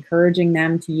 This is encouraging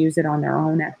them to use it on their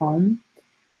own at home.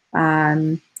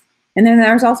 And then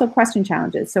there's also question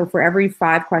challenges. So for every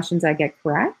 5 questions I get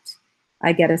correct,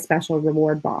 I get a special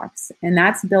reward box. And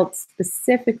that's built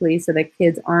specifically so that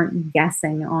kids aren't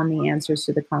guessing on the answers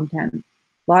to the content.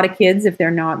 A lot of kids, if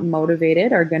they're not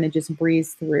motivated, are going to just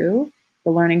breeze through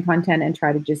the learning content and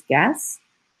try to just guess.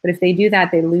 But if they do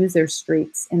that, they lose their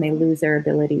streaks and they lose their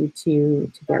ability to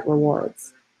get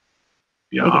rewards.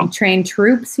 Yeah. They can train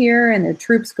troops here, and the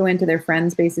troops go into their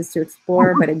friends' bases to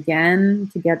explore. But again,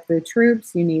 to get the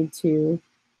troops, you need to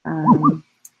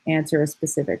answer a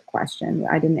specific question.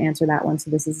 I didn't answer that one,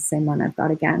 so this is the same one I've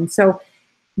got again. So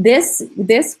this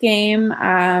game,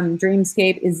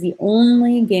 Dreamscape, is the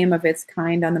only game of its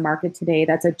kind on the market today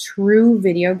that's a true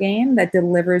video game that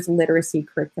delivers literacy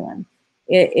curriculum.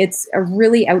 It's a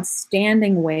really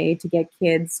outstanding way to get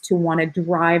kids to want to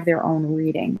drive their own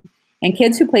reading. And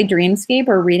kids who play Dreamscape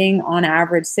are reading on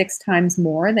average 6 times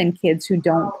more than kids who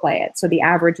don't play it. So the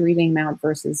average reading amount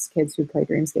versus kids who play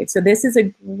Dreamscape. So this is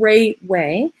a great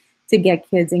way to get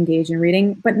kids engaged in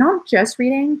reading, but not just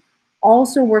reading,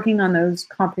 also working on those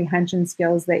comprehension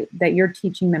skills that you're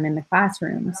teaching them in the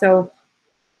classroom. So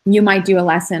you might do a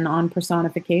lesson on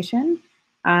personification,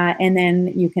 and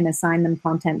then you can assign them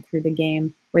content through the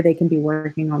game where they can be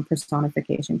working on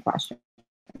personification questions.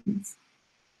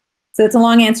 So it's a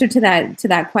long answer to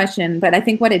that question, but I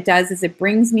think what it does is it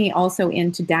brings me also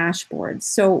into dashboards.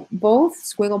 So both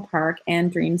Squiggle Park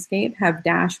and Dreamscape have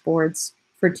dashboards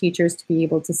for teachers to be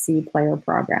able to see player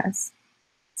progress.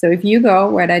 So if you go,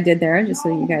 what I did there, just so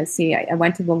you guys see, I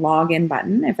went to the login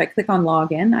button. If I click on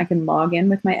login, I can log in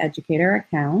with my educator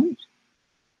account.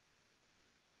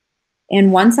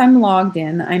 And once I'm logged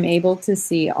in, I'm able to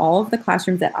see all of the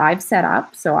classrooms that I've set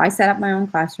up. So I set up my own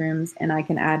classrooms, and I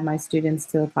can add my students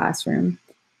to the classroom.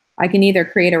 I can either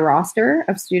create a roster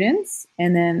of students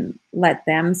and then let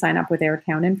them sign up with their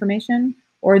account information,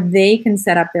 or they can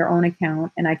set up their own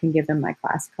account and I can give them my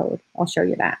class code. I'll show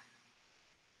you that.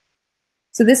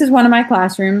 So this is one of my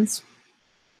classrooms.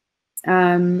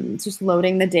 Just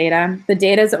loading the data. The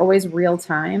data is always real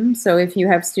time. So if you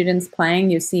have students playing,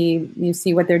 you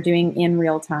see what they're doing in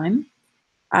real time.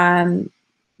 The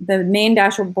main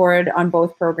dashboard on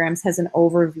both programs has an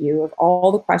overview of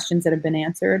all the questions that have been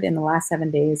answered in the last 7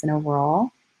 days and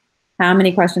overall. How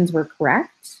many questions were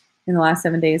correct in the last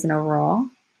 7 days and overall.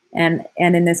 And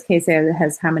in this case, it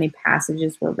has how many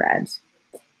passages were read.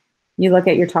 You look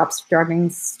at your top struggling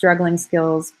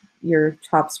skills, your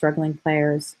top struggling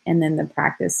players, and then the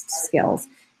practiced skills.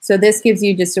 So this gives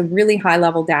you just a really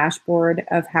high-level dashboard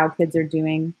of how kids are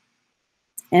doing,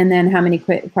 and then how many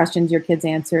questions your kids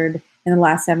answered in the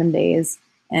last 7 days,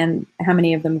 and how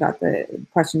many of them got the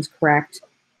questions correct,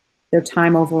 their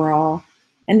time overall.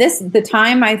 And the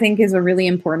time, I think, is a really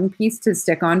important piece to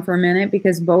stick on for a minute,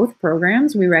 because both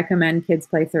programs, we recommend kids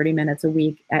play 30 minutes a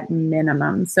week at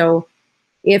minimum. So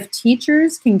if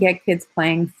teachers can get kids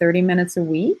playing 30 minutes a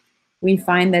week, we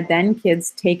find that then kids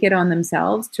take it on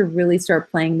themselves to really start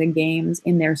playing the games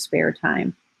in their spare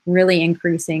time, really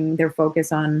increasing their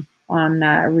focus on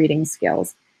reading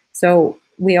skills. So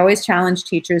we always challenge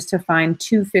teachers to find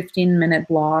 2 15-minute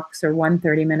blocks or 1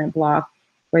 30-minute block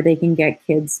where they can get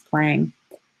kids playing.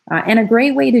 And a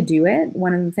great way to do it,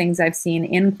 one of the things I've seen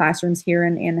in classrooms here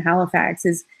in Halifax,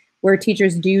 is where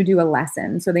teachers do a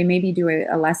lesson. So they maybe do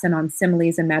a lesson on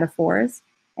similes and metaphors,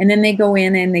 and then they go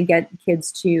in and they get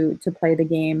kids to play the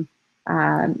game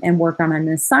and work on an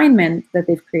assignment that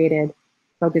they've created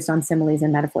focused on similes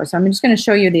and metaphors. So I'm just going to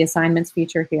show you the assignments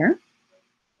feature here.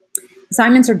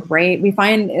 Assignments are great. We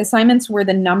find assignments were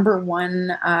the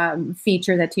 #1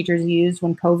 feature that teachers used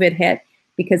when COVID hit,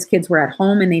 because kids were at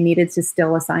home and they needed to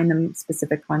still assign them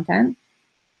specific content.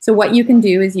 So what you can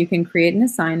do is you can create an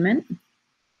assignment,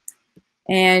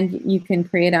 and you can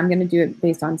create, I'm going to do it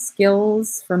based on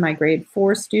skills for my grade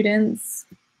 4 students.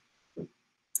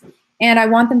 And I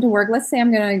want them to work, let's say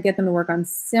I'm going to get them to work on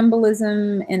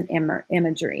symbolism and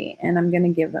imagery. And I'm going to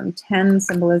give them 10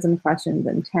 symbolism questions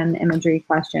and 10 imagery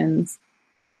questions.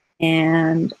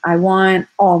 And I want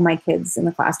all my kids in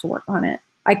the class to work on it.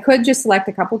 I could just select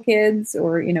a couple kids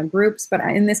or, groups, but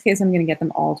in this case, I'm going to get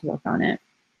them all to work on it.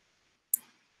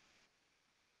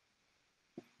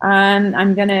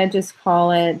 I'm going to just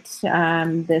call it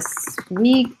this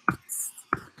week's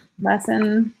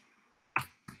lesson.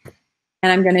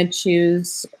 And I'm going to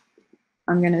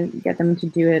get them to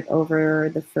do it over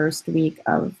the first week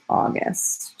of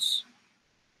August.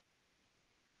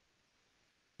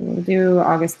 We'll do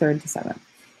August 3rd to 7th.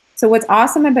 So what's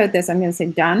awesome about this, I'm going to say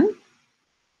done.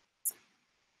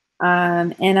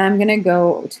 And I'm going to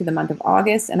go to the month of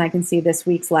August, and I can see this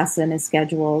week's lesson is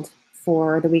scheduled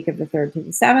for the week of the 3rd to the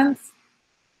 7th.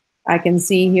 I can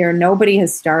see here nobody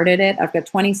has started it. I've got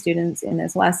 20 students in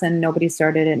this lesson. Nobody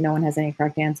started it. No one has any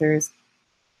correct answers.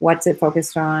 What's it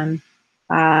focused on?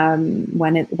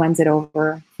 When's it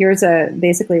over? Here's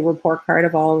basically a report card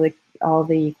of all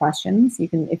the questions. You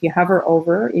can, if you hover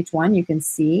over each one, you can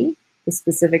see the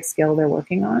specific skill they're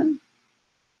working on.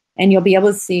 And you'll be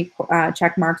able to see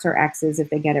check marks or X's if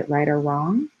they get it right or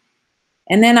wrong.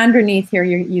 And then underneath here,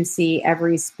 you see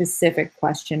every specific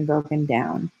question broken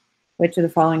down. Which of the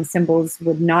following symbols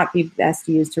would not be best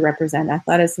used to represent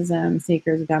athleticism,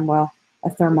 sneakers, a dumbbell, a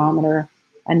thermometer,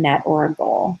 a net, or a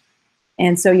goal?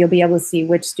 And so you'll be able to see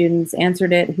which students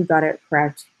answered it, who got it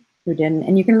correct, who didn't.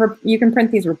 And you can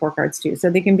print these report cards too. So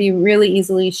they can be really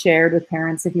easily shared with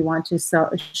parents if you want to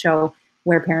show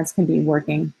where parents can be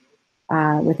working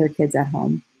with their kids at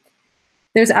home.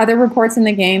 There's other reports in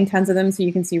the game, tons of them. So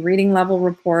you can see reading level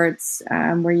reports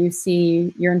where you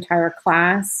see your entire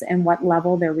class and what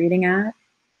level they're reading at.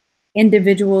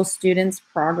 Individual students'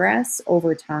 progress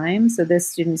over time. So this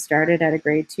student started at a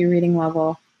grade 2 reading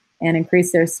level and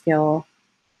increased their skill.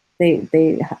 They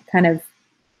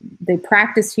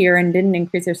practiced here and didn't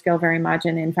increase their skill very much,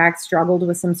 and in fact struggled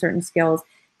with some certain skills.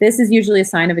 This is usually a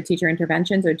sign of a teacher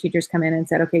intervention. So teachers come in and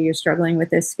said, okay, you're struggling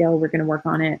with this skill, we're going to work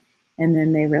on it. And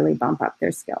then they really bump up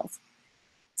their skills.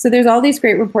 So there's all these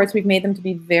great reports. We've made them to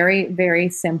be very, very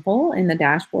simple in the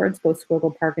dashboards, both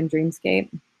Squiggle Park and Dreamscape.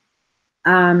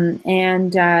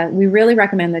 We really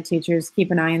recommend that teachers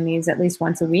keep an eye on these at least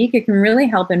once a week. It can really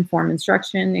help inform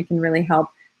instruction. It can really help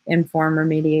inform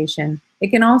remediation. It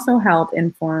can also help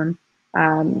inform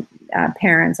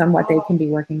parents on what they can be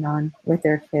working on with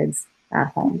their kids at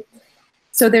home.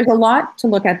 So there's a lot to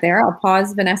look at there. I'll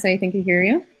pause. Vanessa, I think I hear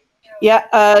you.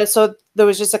 Yeah, so there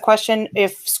was just a question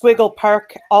if Squiggle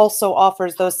Park also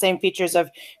offers those same features of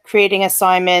creating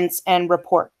assignments and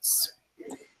reports.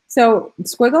 So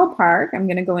Squiggle Park, I'm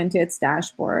going to go into its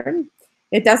dashboard.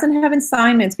 It doesn't have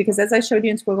assignments because, as I showed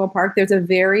you in Squiggle Park, there's a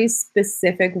very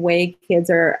specific way kids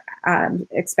are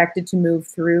expected to move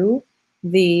through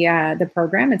the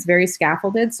program. It's very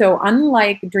scaffolded. So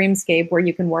unlike Dreamscape, where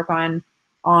you can work on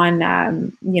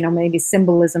maybe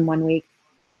symbolism one week,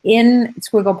 in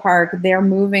Squiggle Park, they're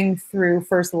moving through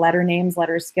first letter names,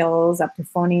 letter skills, up to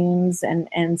phonemes,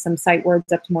 and some sight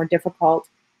words up to more difficult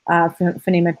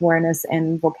phonemic awareness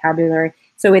and vocabulary.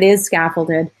 So it is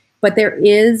scaffolded, but there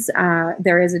is a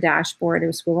dashboard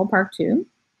of Squiggle Park too.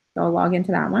 So I'll log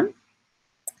into that one.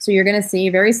 So you're going to see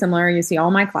very similar. You see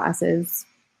all my classes.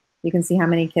 You can see how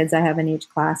many kids I have in each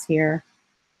class here.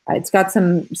 It's got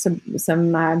some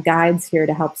guides here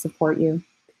to help support you.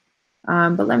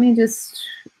 But let me just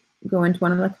go into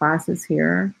one of the classes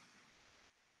here.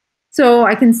 So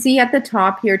I can see at the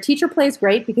top here, teacher play is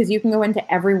great because you can go into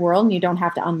every world and you don't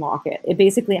have to unlock it. It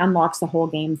basically unlocks the whole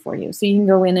game for you. So you can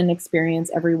go in and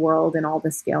experience every world and all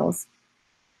the skills.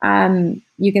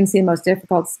 You can see the most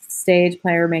difficult stage,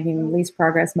 player making least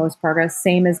progress, most progress,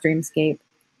 same as Dreamscape.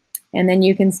 And then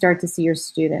you can start to see your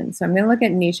students. So I'm going to look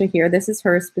at Nisha here. This is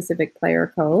her specific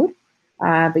player code.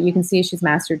 But you can see she's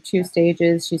mastered 2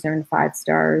 stages. She's earned 5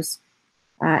 stars.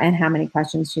 And how many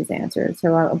questions she's answered.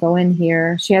 So I'll go in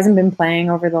here. She hasn't been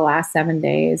playing over the last 7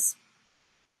 days.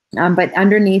 But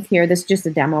underneath here, this is just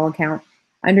a demo account.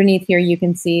 Underneath here, you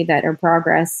can see that her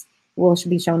progress will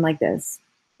be shown like this.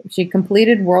 She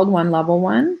completed World 1, Level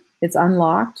 1. It's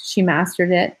unlocked. She mastered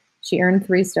it. She earned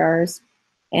 3 stars.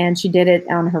 And she did it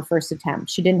on her first attempt.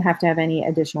 She didn't have to have any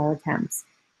additional attempts.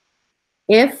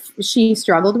 If she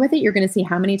struggled with it, you're going to see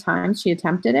how many times she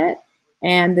attempted it.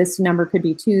 And this number could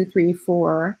be 2, 3,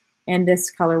 4, and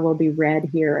this color will be red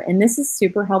here. And this is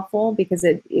super helpful because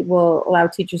it will allow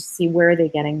teachers to see where they're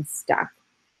getting stuck.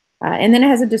 And then it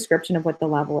has a description of what the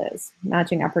level is,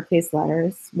 matching uppercase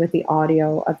letters with the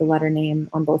audio of the letter name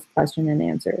on both question and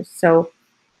answers. So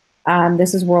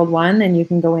this is World 1, and you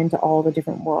can go into all the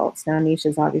different worlds. Now,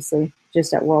 Nisha's obviously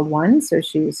just at World 1, so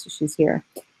she's here.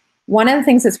 One of the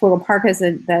things that Squiggle Park has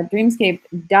that Dreamscape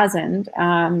doesn't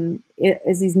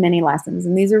is these mini lessons.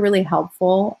 And these are really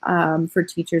helpful for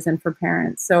teachers and for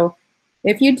parents. So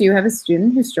if you do have a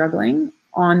student who's struggling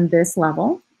on this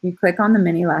level, you click on the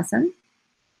mini lesson.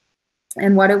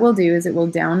 And what it will do is it will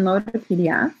download a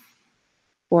PDF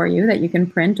for you that you can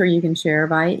print or you can share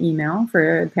via email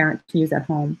for a parent to use at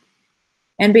home.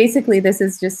 And basically, this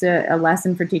is just a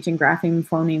lesson for teaching grapheme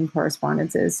phoneme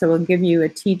correspondences. So we'll give you a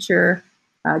teacher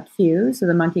cue. So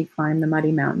the monkey climbed the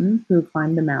muddy mountain. Who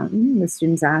climbed the mountain? The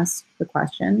students ask the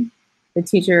question. The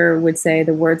teacher would say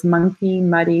the words monkey,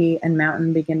 muddy, and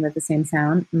mountain begin with the same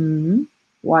sound.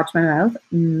 Watch my mouth.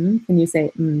 Can you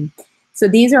say So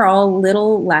these are all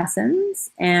little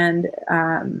lessons and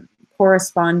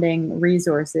corresponding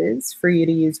resources for you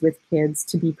to use with kids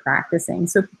to be practicing.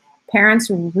 So parents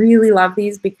really love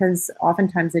these because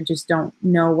oftentimes they just don't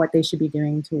know what they should be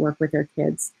doing to work with their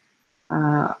kids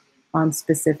on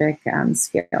specific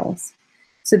skills.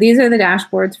 So these are the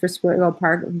dashboards for Squiggle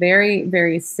Park. Very,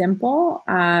 very simple,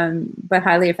 but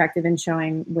highly effective in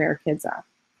showing where kids are.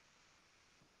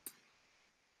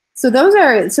 So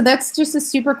that's just a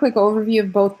super quick overview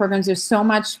of both programs. There's so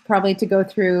much probably to go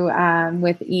through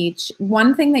with each.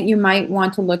 One thing that you might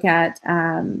want to look at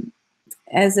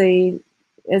as a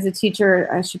teacher,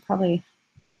 I'm just going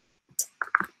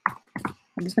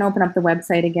to open up the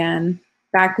website again.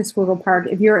 Back to Squiggle Park.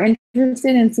 If you're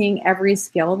interested in seeing every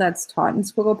skill that's taught in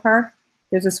Squiggle Park,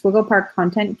 there's a Squiggle Park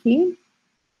content key.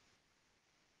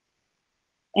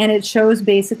 And it shows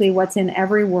basically what's in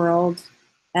every world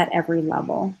at every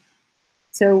level.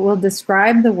 So we'll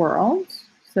describe the world.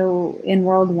 So in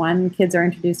World 1, kids are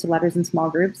introduced to letters in small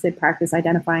groups. They practice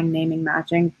identifying, naming,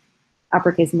 matching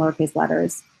uppercase and lowercase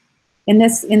letters. In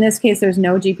this case, there's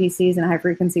no GPCs and high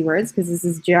frequency words because this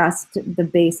is just the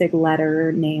basic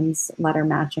letter names, letter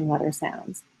matching, letter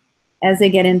sounds. As they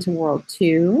get into World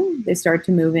 2, they start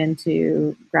to move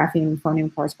into grapheme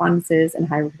phoneme correspondences and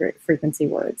high frequency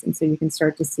words. And so you can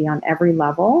start to see on every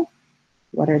level,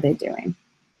 what are they doing?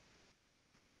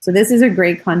 So this is a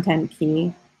great content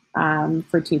key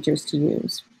for teachers to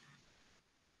use.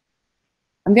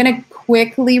 I'm going to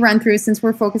quickly run through, since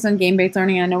we're focused on game-based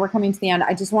learning. I know we're coming to the end.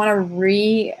 I just want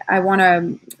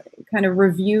to kind of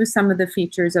review some of the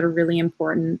features that are really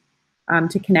important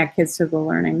to connect kids to the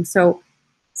learning. So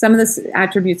some of the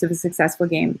attributes of a successful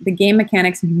game. The game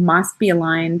mechanics must be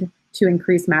aligned to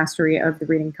increase mastery of the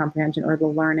reading comprehension or the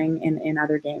learning in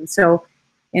other games. So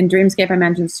in Dreamscape, I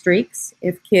mentioned streaks.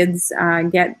 If kids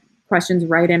get questions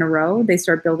right in a row, they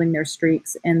start building their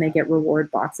streaks and they get reward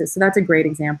boxes. So that's a great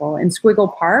example. In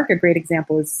Squiggle Park, a great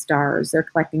example is stars. They're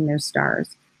collecting their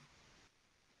stars.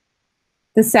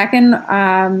 The second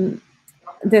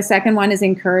one is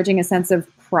encouraging a sense of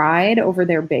pride over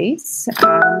their base.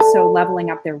 So leveling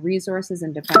up their resources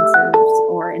and defensives,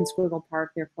 or in Squiggle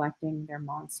Park, they're collecting their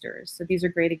monsters. So these are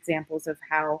great examples of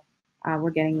how we're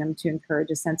getting them to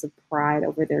encourage a sense of pride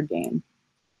over their game.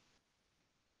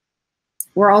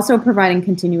 We're also providing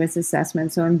continuous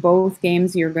assessment. So in both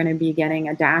games, you're going to be getting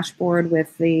a dashboard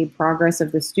with the progress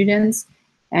of the students.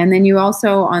 And then you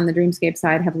also, on the Dreamscape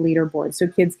side, have leaderboards. So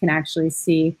kids can actually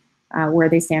see where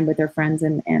they stand with their friends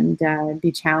and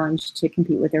be challenged to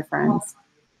compete with their friends.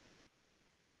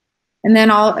 And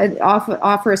then I'll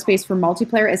offer a space for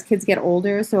multiplayer as kids get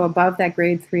older. So above that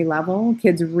grade 3 level,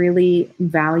 kids really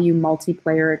value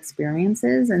multiplayer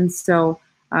experiences. And so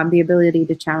the ability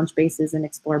to challenge bases and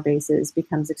explore bases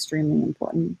becomes extremely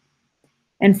important.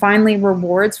 And finally,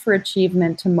 rewards for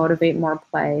achievement to motivate more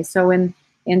play. So in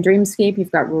Dreamscape,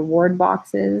 you've got reward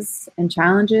boxes and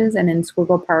challenges. And in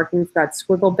Squiggle Park, we've got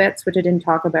Squiggle Bits, which I didn't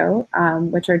talk about,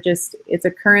 which are just, it's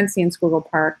a currency in Squiggle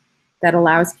Park that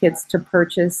allows kids to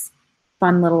purchase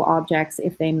fun little objects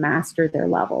if they master their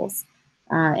levels.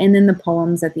 And then the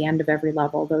poems at the end of every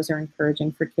level, those are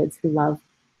encouraging for kids who love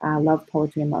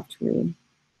poetry and love to read.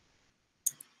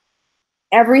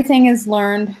 Everything is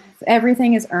learned,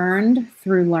 everything is earned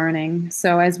through learning.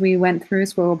 So as we went through,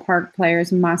 Squiggle Park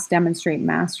players must demonstrate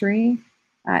mastery.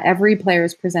 Every player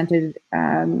is presented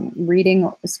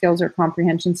reading skills or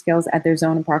comprehension skills at their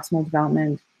zone of proximal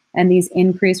development, and these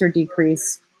increase or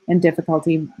decrease in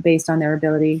difficulty based on their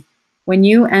ability. When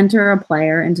you enter a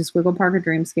player into Squiggle Park or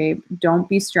Dreamscape, don't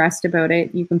be stressed about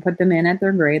it. You can put them in at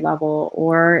their grade level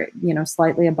or, you know,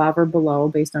 slightly above or below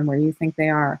based on where you think they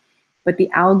are. But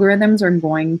the algorithms are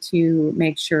going to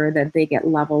make sure that they get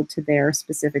leveled to their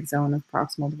specific zone of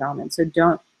proximal development. So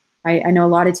don't, I know a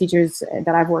lot of teachers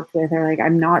that I've worked with are like,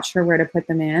 I'm not sure where to put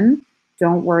them in.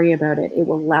 Don't worry about it. It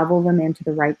will level them into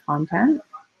the right content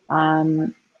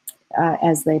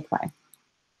as they play.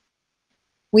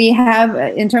 We have,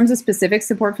 in terms of specific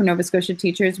support for Nova Scotia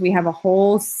teachers, we have a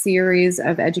whole series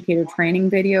of educator training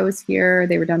videos here.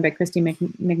 They were done by Christy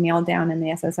McNeil down in the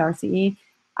SSRCE.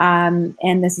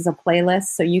 And this is a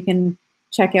playlist, so you can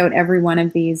check out every one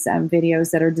of these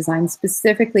videos that are designed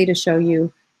specifically to show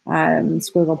you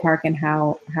Squiggle Park and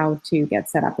how to get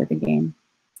set up with the game.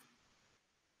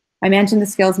 I mentioned the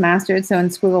skills mastered. So in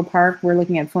Squiggle Park, we're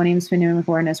looking at phonemes, phonemic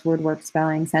awareness, word work,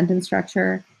 spelling, sentence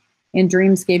structure. In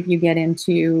Dreamscape, you get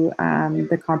into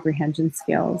the comprehension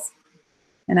skills.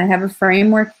 And I have a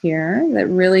framework here that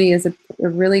really is a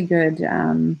really good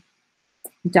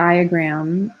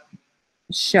diagram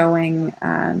showing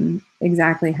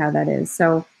exactly how that is.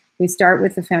 So we start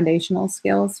with the foundational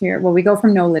skills here. Well, we go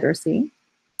from no literacy,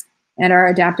 and our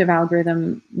adaptive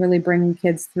algorithm really bring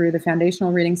kids through the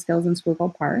foundational reading skills in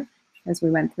Squiggle Park, as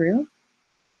we went through,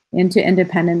 into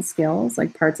independent skills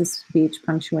like parts of speech,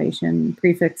 punctuation,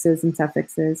 prefixes and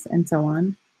suffixes, and so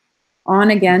on. On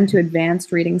again to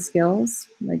advanced reading skills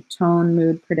like tone,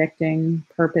 mood, predicting,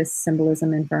 purpose,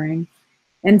 symbolism, inferring.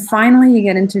 And finally, you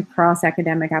get into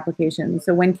cross-academic applications.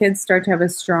 So when kids start to have a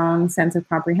strong sense of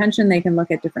comprehension, they can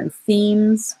look at different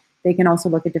themes. They can also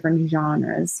look at different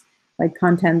genres, like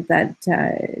content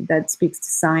that speaks to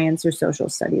science or social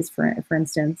studies, for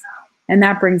instance. And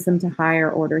that brings them to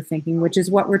higher order thinking, which is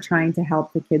what we're trying to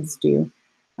help the kids do.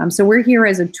 So we're here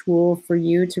as a tool for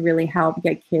you to really help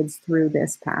get kids through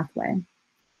this pathway.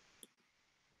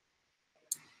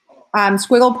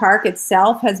 Squiggle Park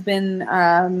itself has been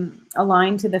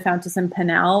aligned to the Fountas and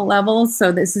Pinnell levels.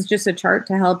 So this is just a chart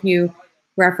to help you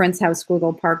reference how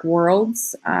Squiggle Park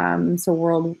worlds, so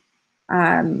worlds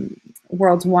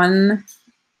 1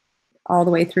 all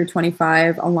the way through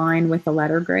 25 align with the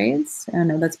letter grades. I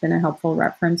know that's been a helpful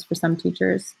reference for some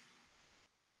teachers.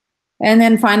 And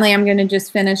then finally, I'm going to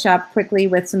just finish up quickly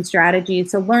with some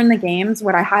strategies. So learn the games.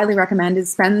 What I highly recommend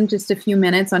is spend just a few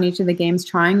minutes on each of the games,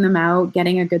 trying them out,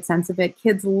 getting a good sense of it.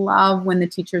 Kids love when the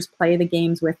teachers play the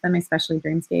games with them, especially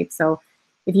Dreamscape. So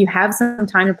if you have some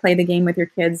time to play the game with your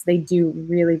kids, they do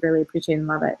really, really appreciate and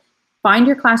love it. Find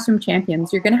your classroom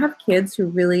champions. You're going to have kids who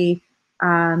really,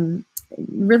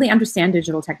 really understand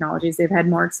digital technologies. They've had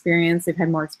more experience. They've had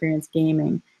more experience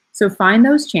gaming. So find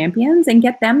those champions and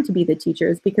get them to be the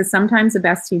teachers, because sometimes the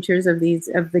best teachers of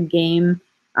the game,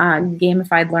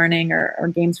 gamified learning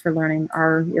or games for learning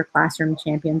are your classroom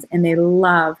champions, and they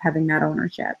love having that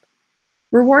ownership.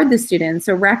 Reward the students.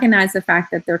 So recognize the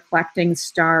fact that they're collecting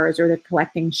stars or they're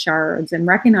collecting shards, and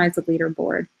recognize the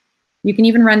leaderboard. You can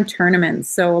even run tournaments.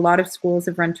 So a lot of schools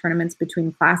have run tournaments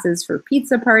between classes for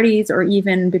pizza parties, or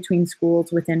even between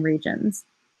schools within regions.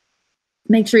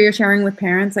 Make sure you're sharing with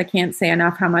parents. I can't say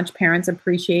enough how much parents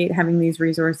appreciate having these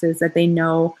resources that they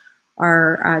know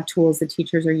are tools that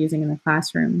teachers are using in the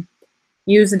classroom.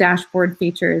 Use the dashboard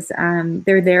features.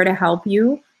 They're there to help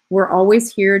you. We're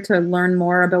always here to learn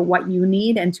more about what you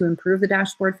need and to improve the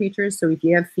dashboard features. So if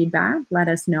you have feedback, let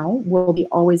us know. We'll be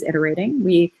always iterating.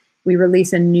 We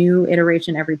release a new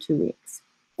iteration every 2 weeks.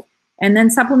 And then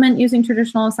supplement using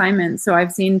traditional assignments. So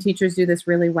I've seen teachers do this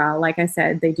really well. Like I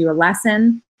said, they do a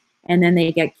lesson, and then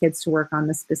they get kids to work on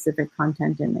the specific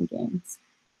content in the games.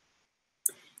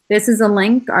 This is a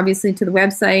link, obviously, to the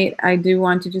website. I do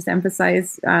want to just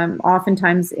emphasize,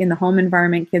 oftentimes in the home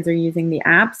environment, kids are using the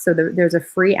app. So there's a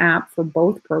free app for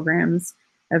both programs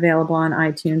available on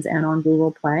iTunes and on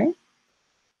Google Play.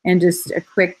 And just a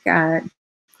quick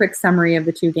summary of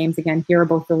the two games. Again, here are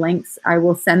both the links. I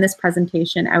will send this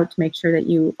presentation out to make sure that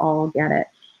you all get it.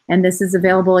 And this is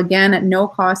available, again, at no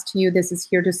cost to you. This is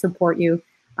here to support you.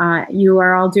 You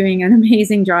are all doing an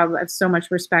amazing job. I have so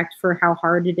much respect for how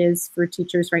hard it is for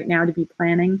teachers right now to be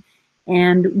planning.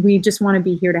 And we just want to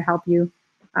be here to help you.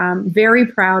 Very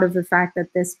proud of the fact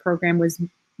that this program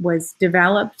was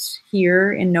developed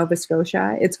here in Nova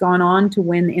Scotia. It's gone on to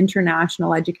win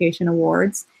international education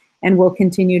awards, and we'll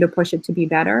continue to push it to be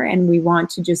better. And we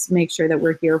want to just make sure that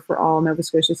we're here for all Nova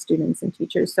Scotia students and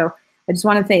teachers. So I just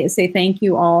want to say thank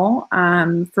you all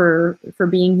for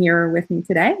being here with me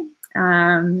today.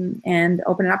 And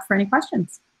open it up for any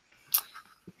questions.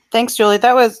 Thanks, Julie.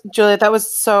 That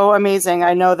was so amazing.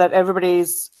 I know that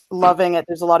everybody's loving it.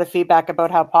 There's a lot of feedback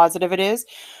about how positive it is.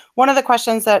 One of the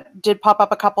questions that did pop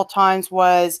up a couple times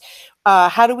was,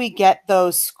 how do we get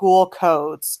those school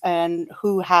codes and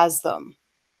who has them?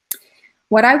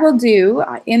 What I will do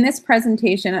in this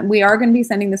presentation, we are going to be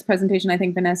sending this presentation, I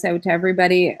think, Vanessa, out to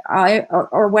everybody.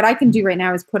 Or what I can do right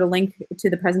now is put a link to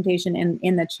the presentation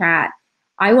in the chat.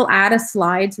 I will add a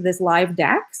slide to this live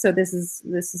deck. So this is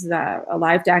a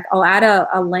live deck. I'll add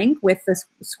a link with the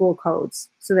school codes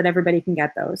so that everybody can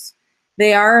get those.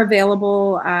 They are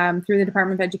available through the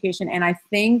Department of Education and I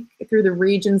think through the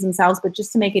regions themselves, but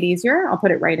just to make it easier, I'll put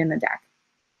it right in the deck.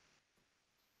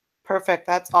 Perfect.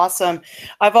 That's awesome.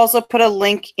 I've also put a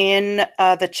link in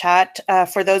the chat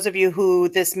for those of you who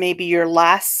this may be your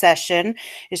last session.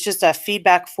 It's just a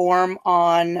feedback form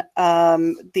on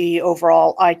the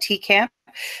overall IT camp.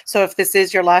 So if this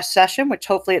is your last session, which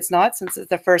hopefully it's not since it's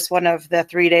the first one of the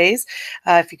 3 days,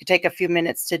 if you could take a few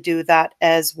minutes to do that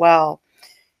as well.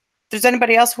 If there's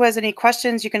anybody else who has any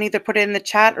questions, you can either put it in the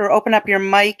chat or open up your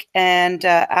mic and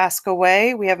ask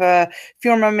away. We have a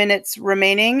few more minutes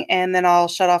remaining and then I'll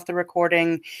shut off the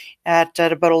recording at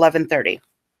about 11:30.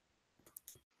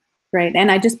 Great.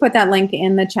 And I just put that link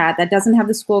in the chat. That doesn't have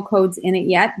the school codes in it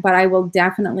yet, but I will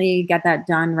definitely get that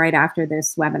done right after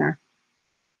this webinar.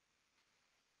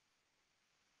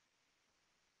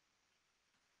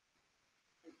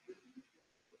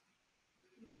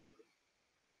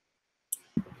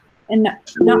 And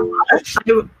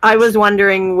I was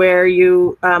wondering where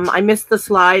you, I missed the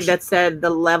slide that said the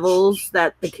levels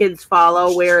that the kids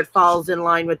follow, where it falls in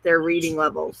line with their reading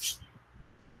levels.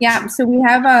 Yeah, so we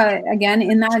have, again,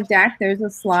 in that deck, there's a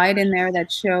slide in there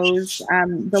that shows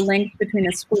the link between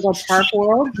the Squiggle Park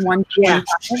world, 1, 2, and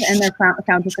 5, and the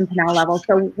Countess and Pinal level.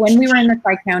 So when we were in the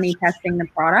Tri-County testing the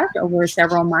product over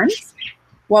several months,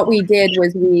 what we did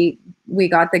was we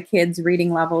got the kids'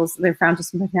 reading levels, their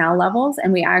Countess and Pinal levels,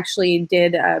 and we actually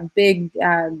did a big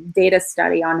data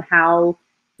study on how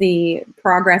the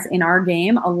progress in our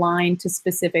game aligned to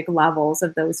specific levels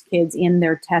of those kids in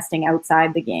their testing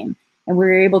outside the game. And we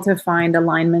were able to find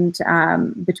alignment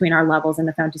between our levels and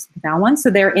the Countess and Pinal ones. So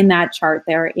they're in that chart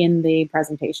there in the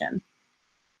presentation.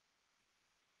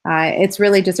 It's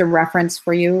really just a reference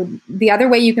for you. The other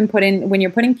way you can put in, when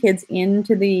you're putting kids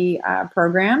into the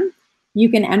program, you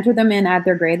can enter them in at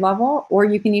their grade level, or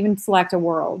you can even select a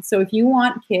world. So if you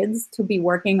want kids to be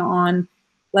working on,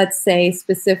 let's say,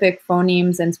 specific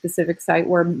phonemes and specific sight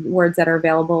words that are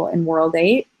available in World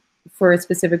 8 for a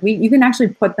specific week, you can actually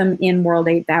put them in World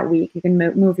 8 that week. You can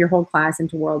move your whole class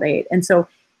into World 8. And so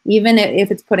even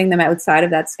if it's putting them outside of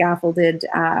that scaffolded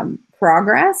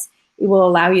progress, it will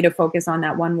allow you to focus on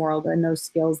that one world and those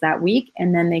skills that week,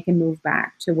 and then they can move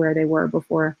back to where they were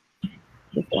before.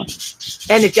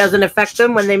 And it doesn't affect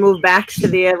them when they move back to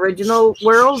the original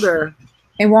world, or?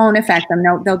 It won't affect them.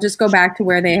 No, they'll just go back to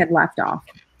where they had left off.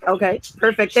 Okay,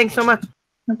 perfect. Thanks so much.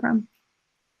 No problem.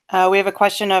 We have a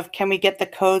question of, can we get the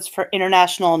codes for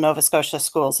international Nova Scotia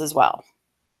schools as well?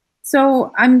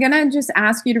 So I'm gonna just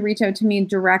ask you to reach out to me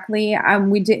directly.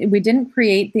 We didn't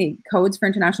create the codes for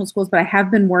international schools, but I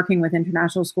have been working with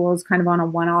international schools kind of on a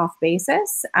one-off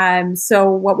basis. So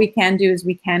what we can do is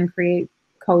we can create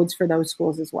codes for those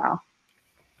schools as well.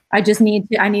 I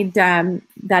need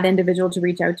that individual to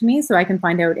reach out to me so I can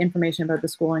find out information about the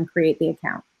school and create the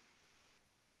account.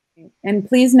 And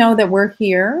please know that we're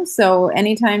here. So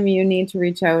anytime you need to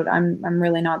reach out, I'm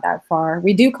really not that far.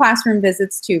 We do classroom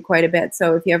visits too quite a bit.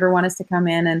 So if you ever want us to come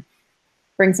in and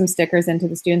bring some stickers into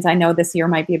the students, I know this year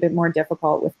might be a bit more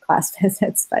difficult with class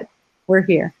visits, but we're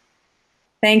here.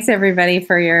 Thanks everybody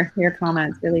for your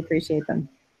comments. Really appreciate them.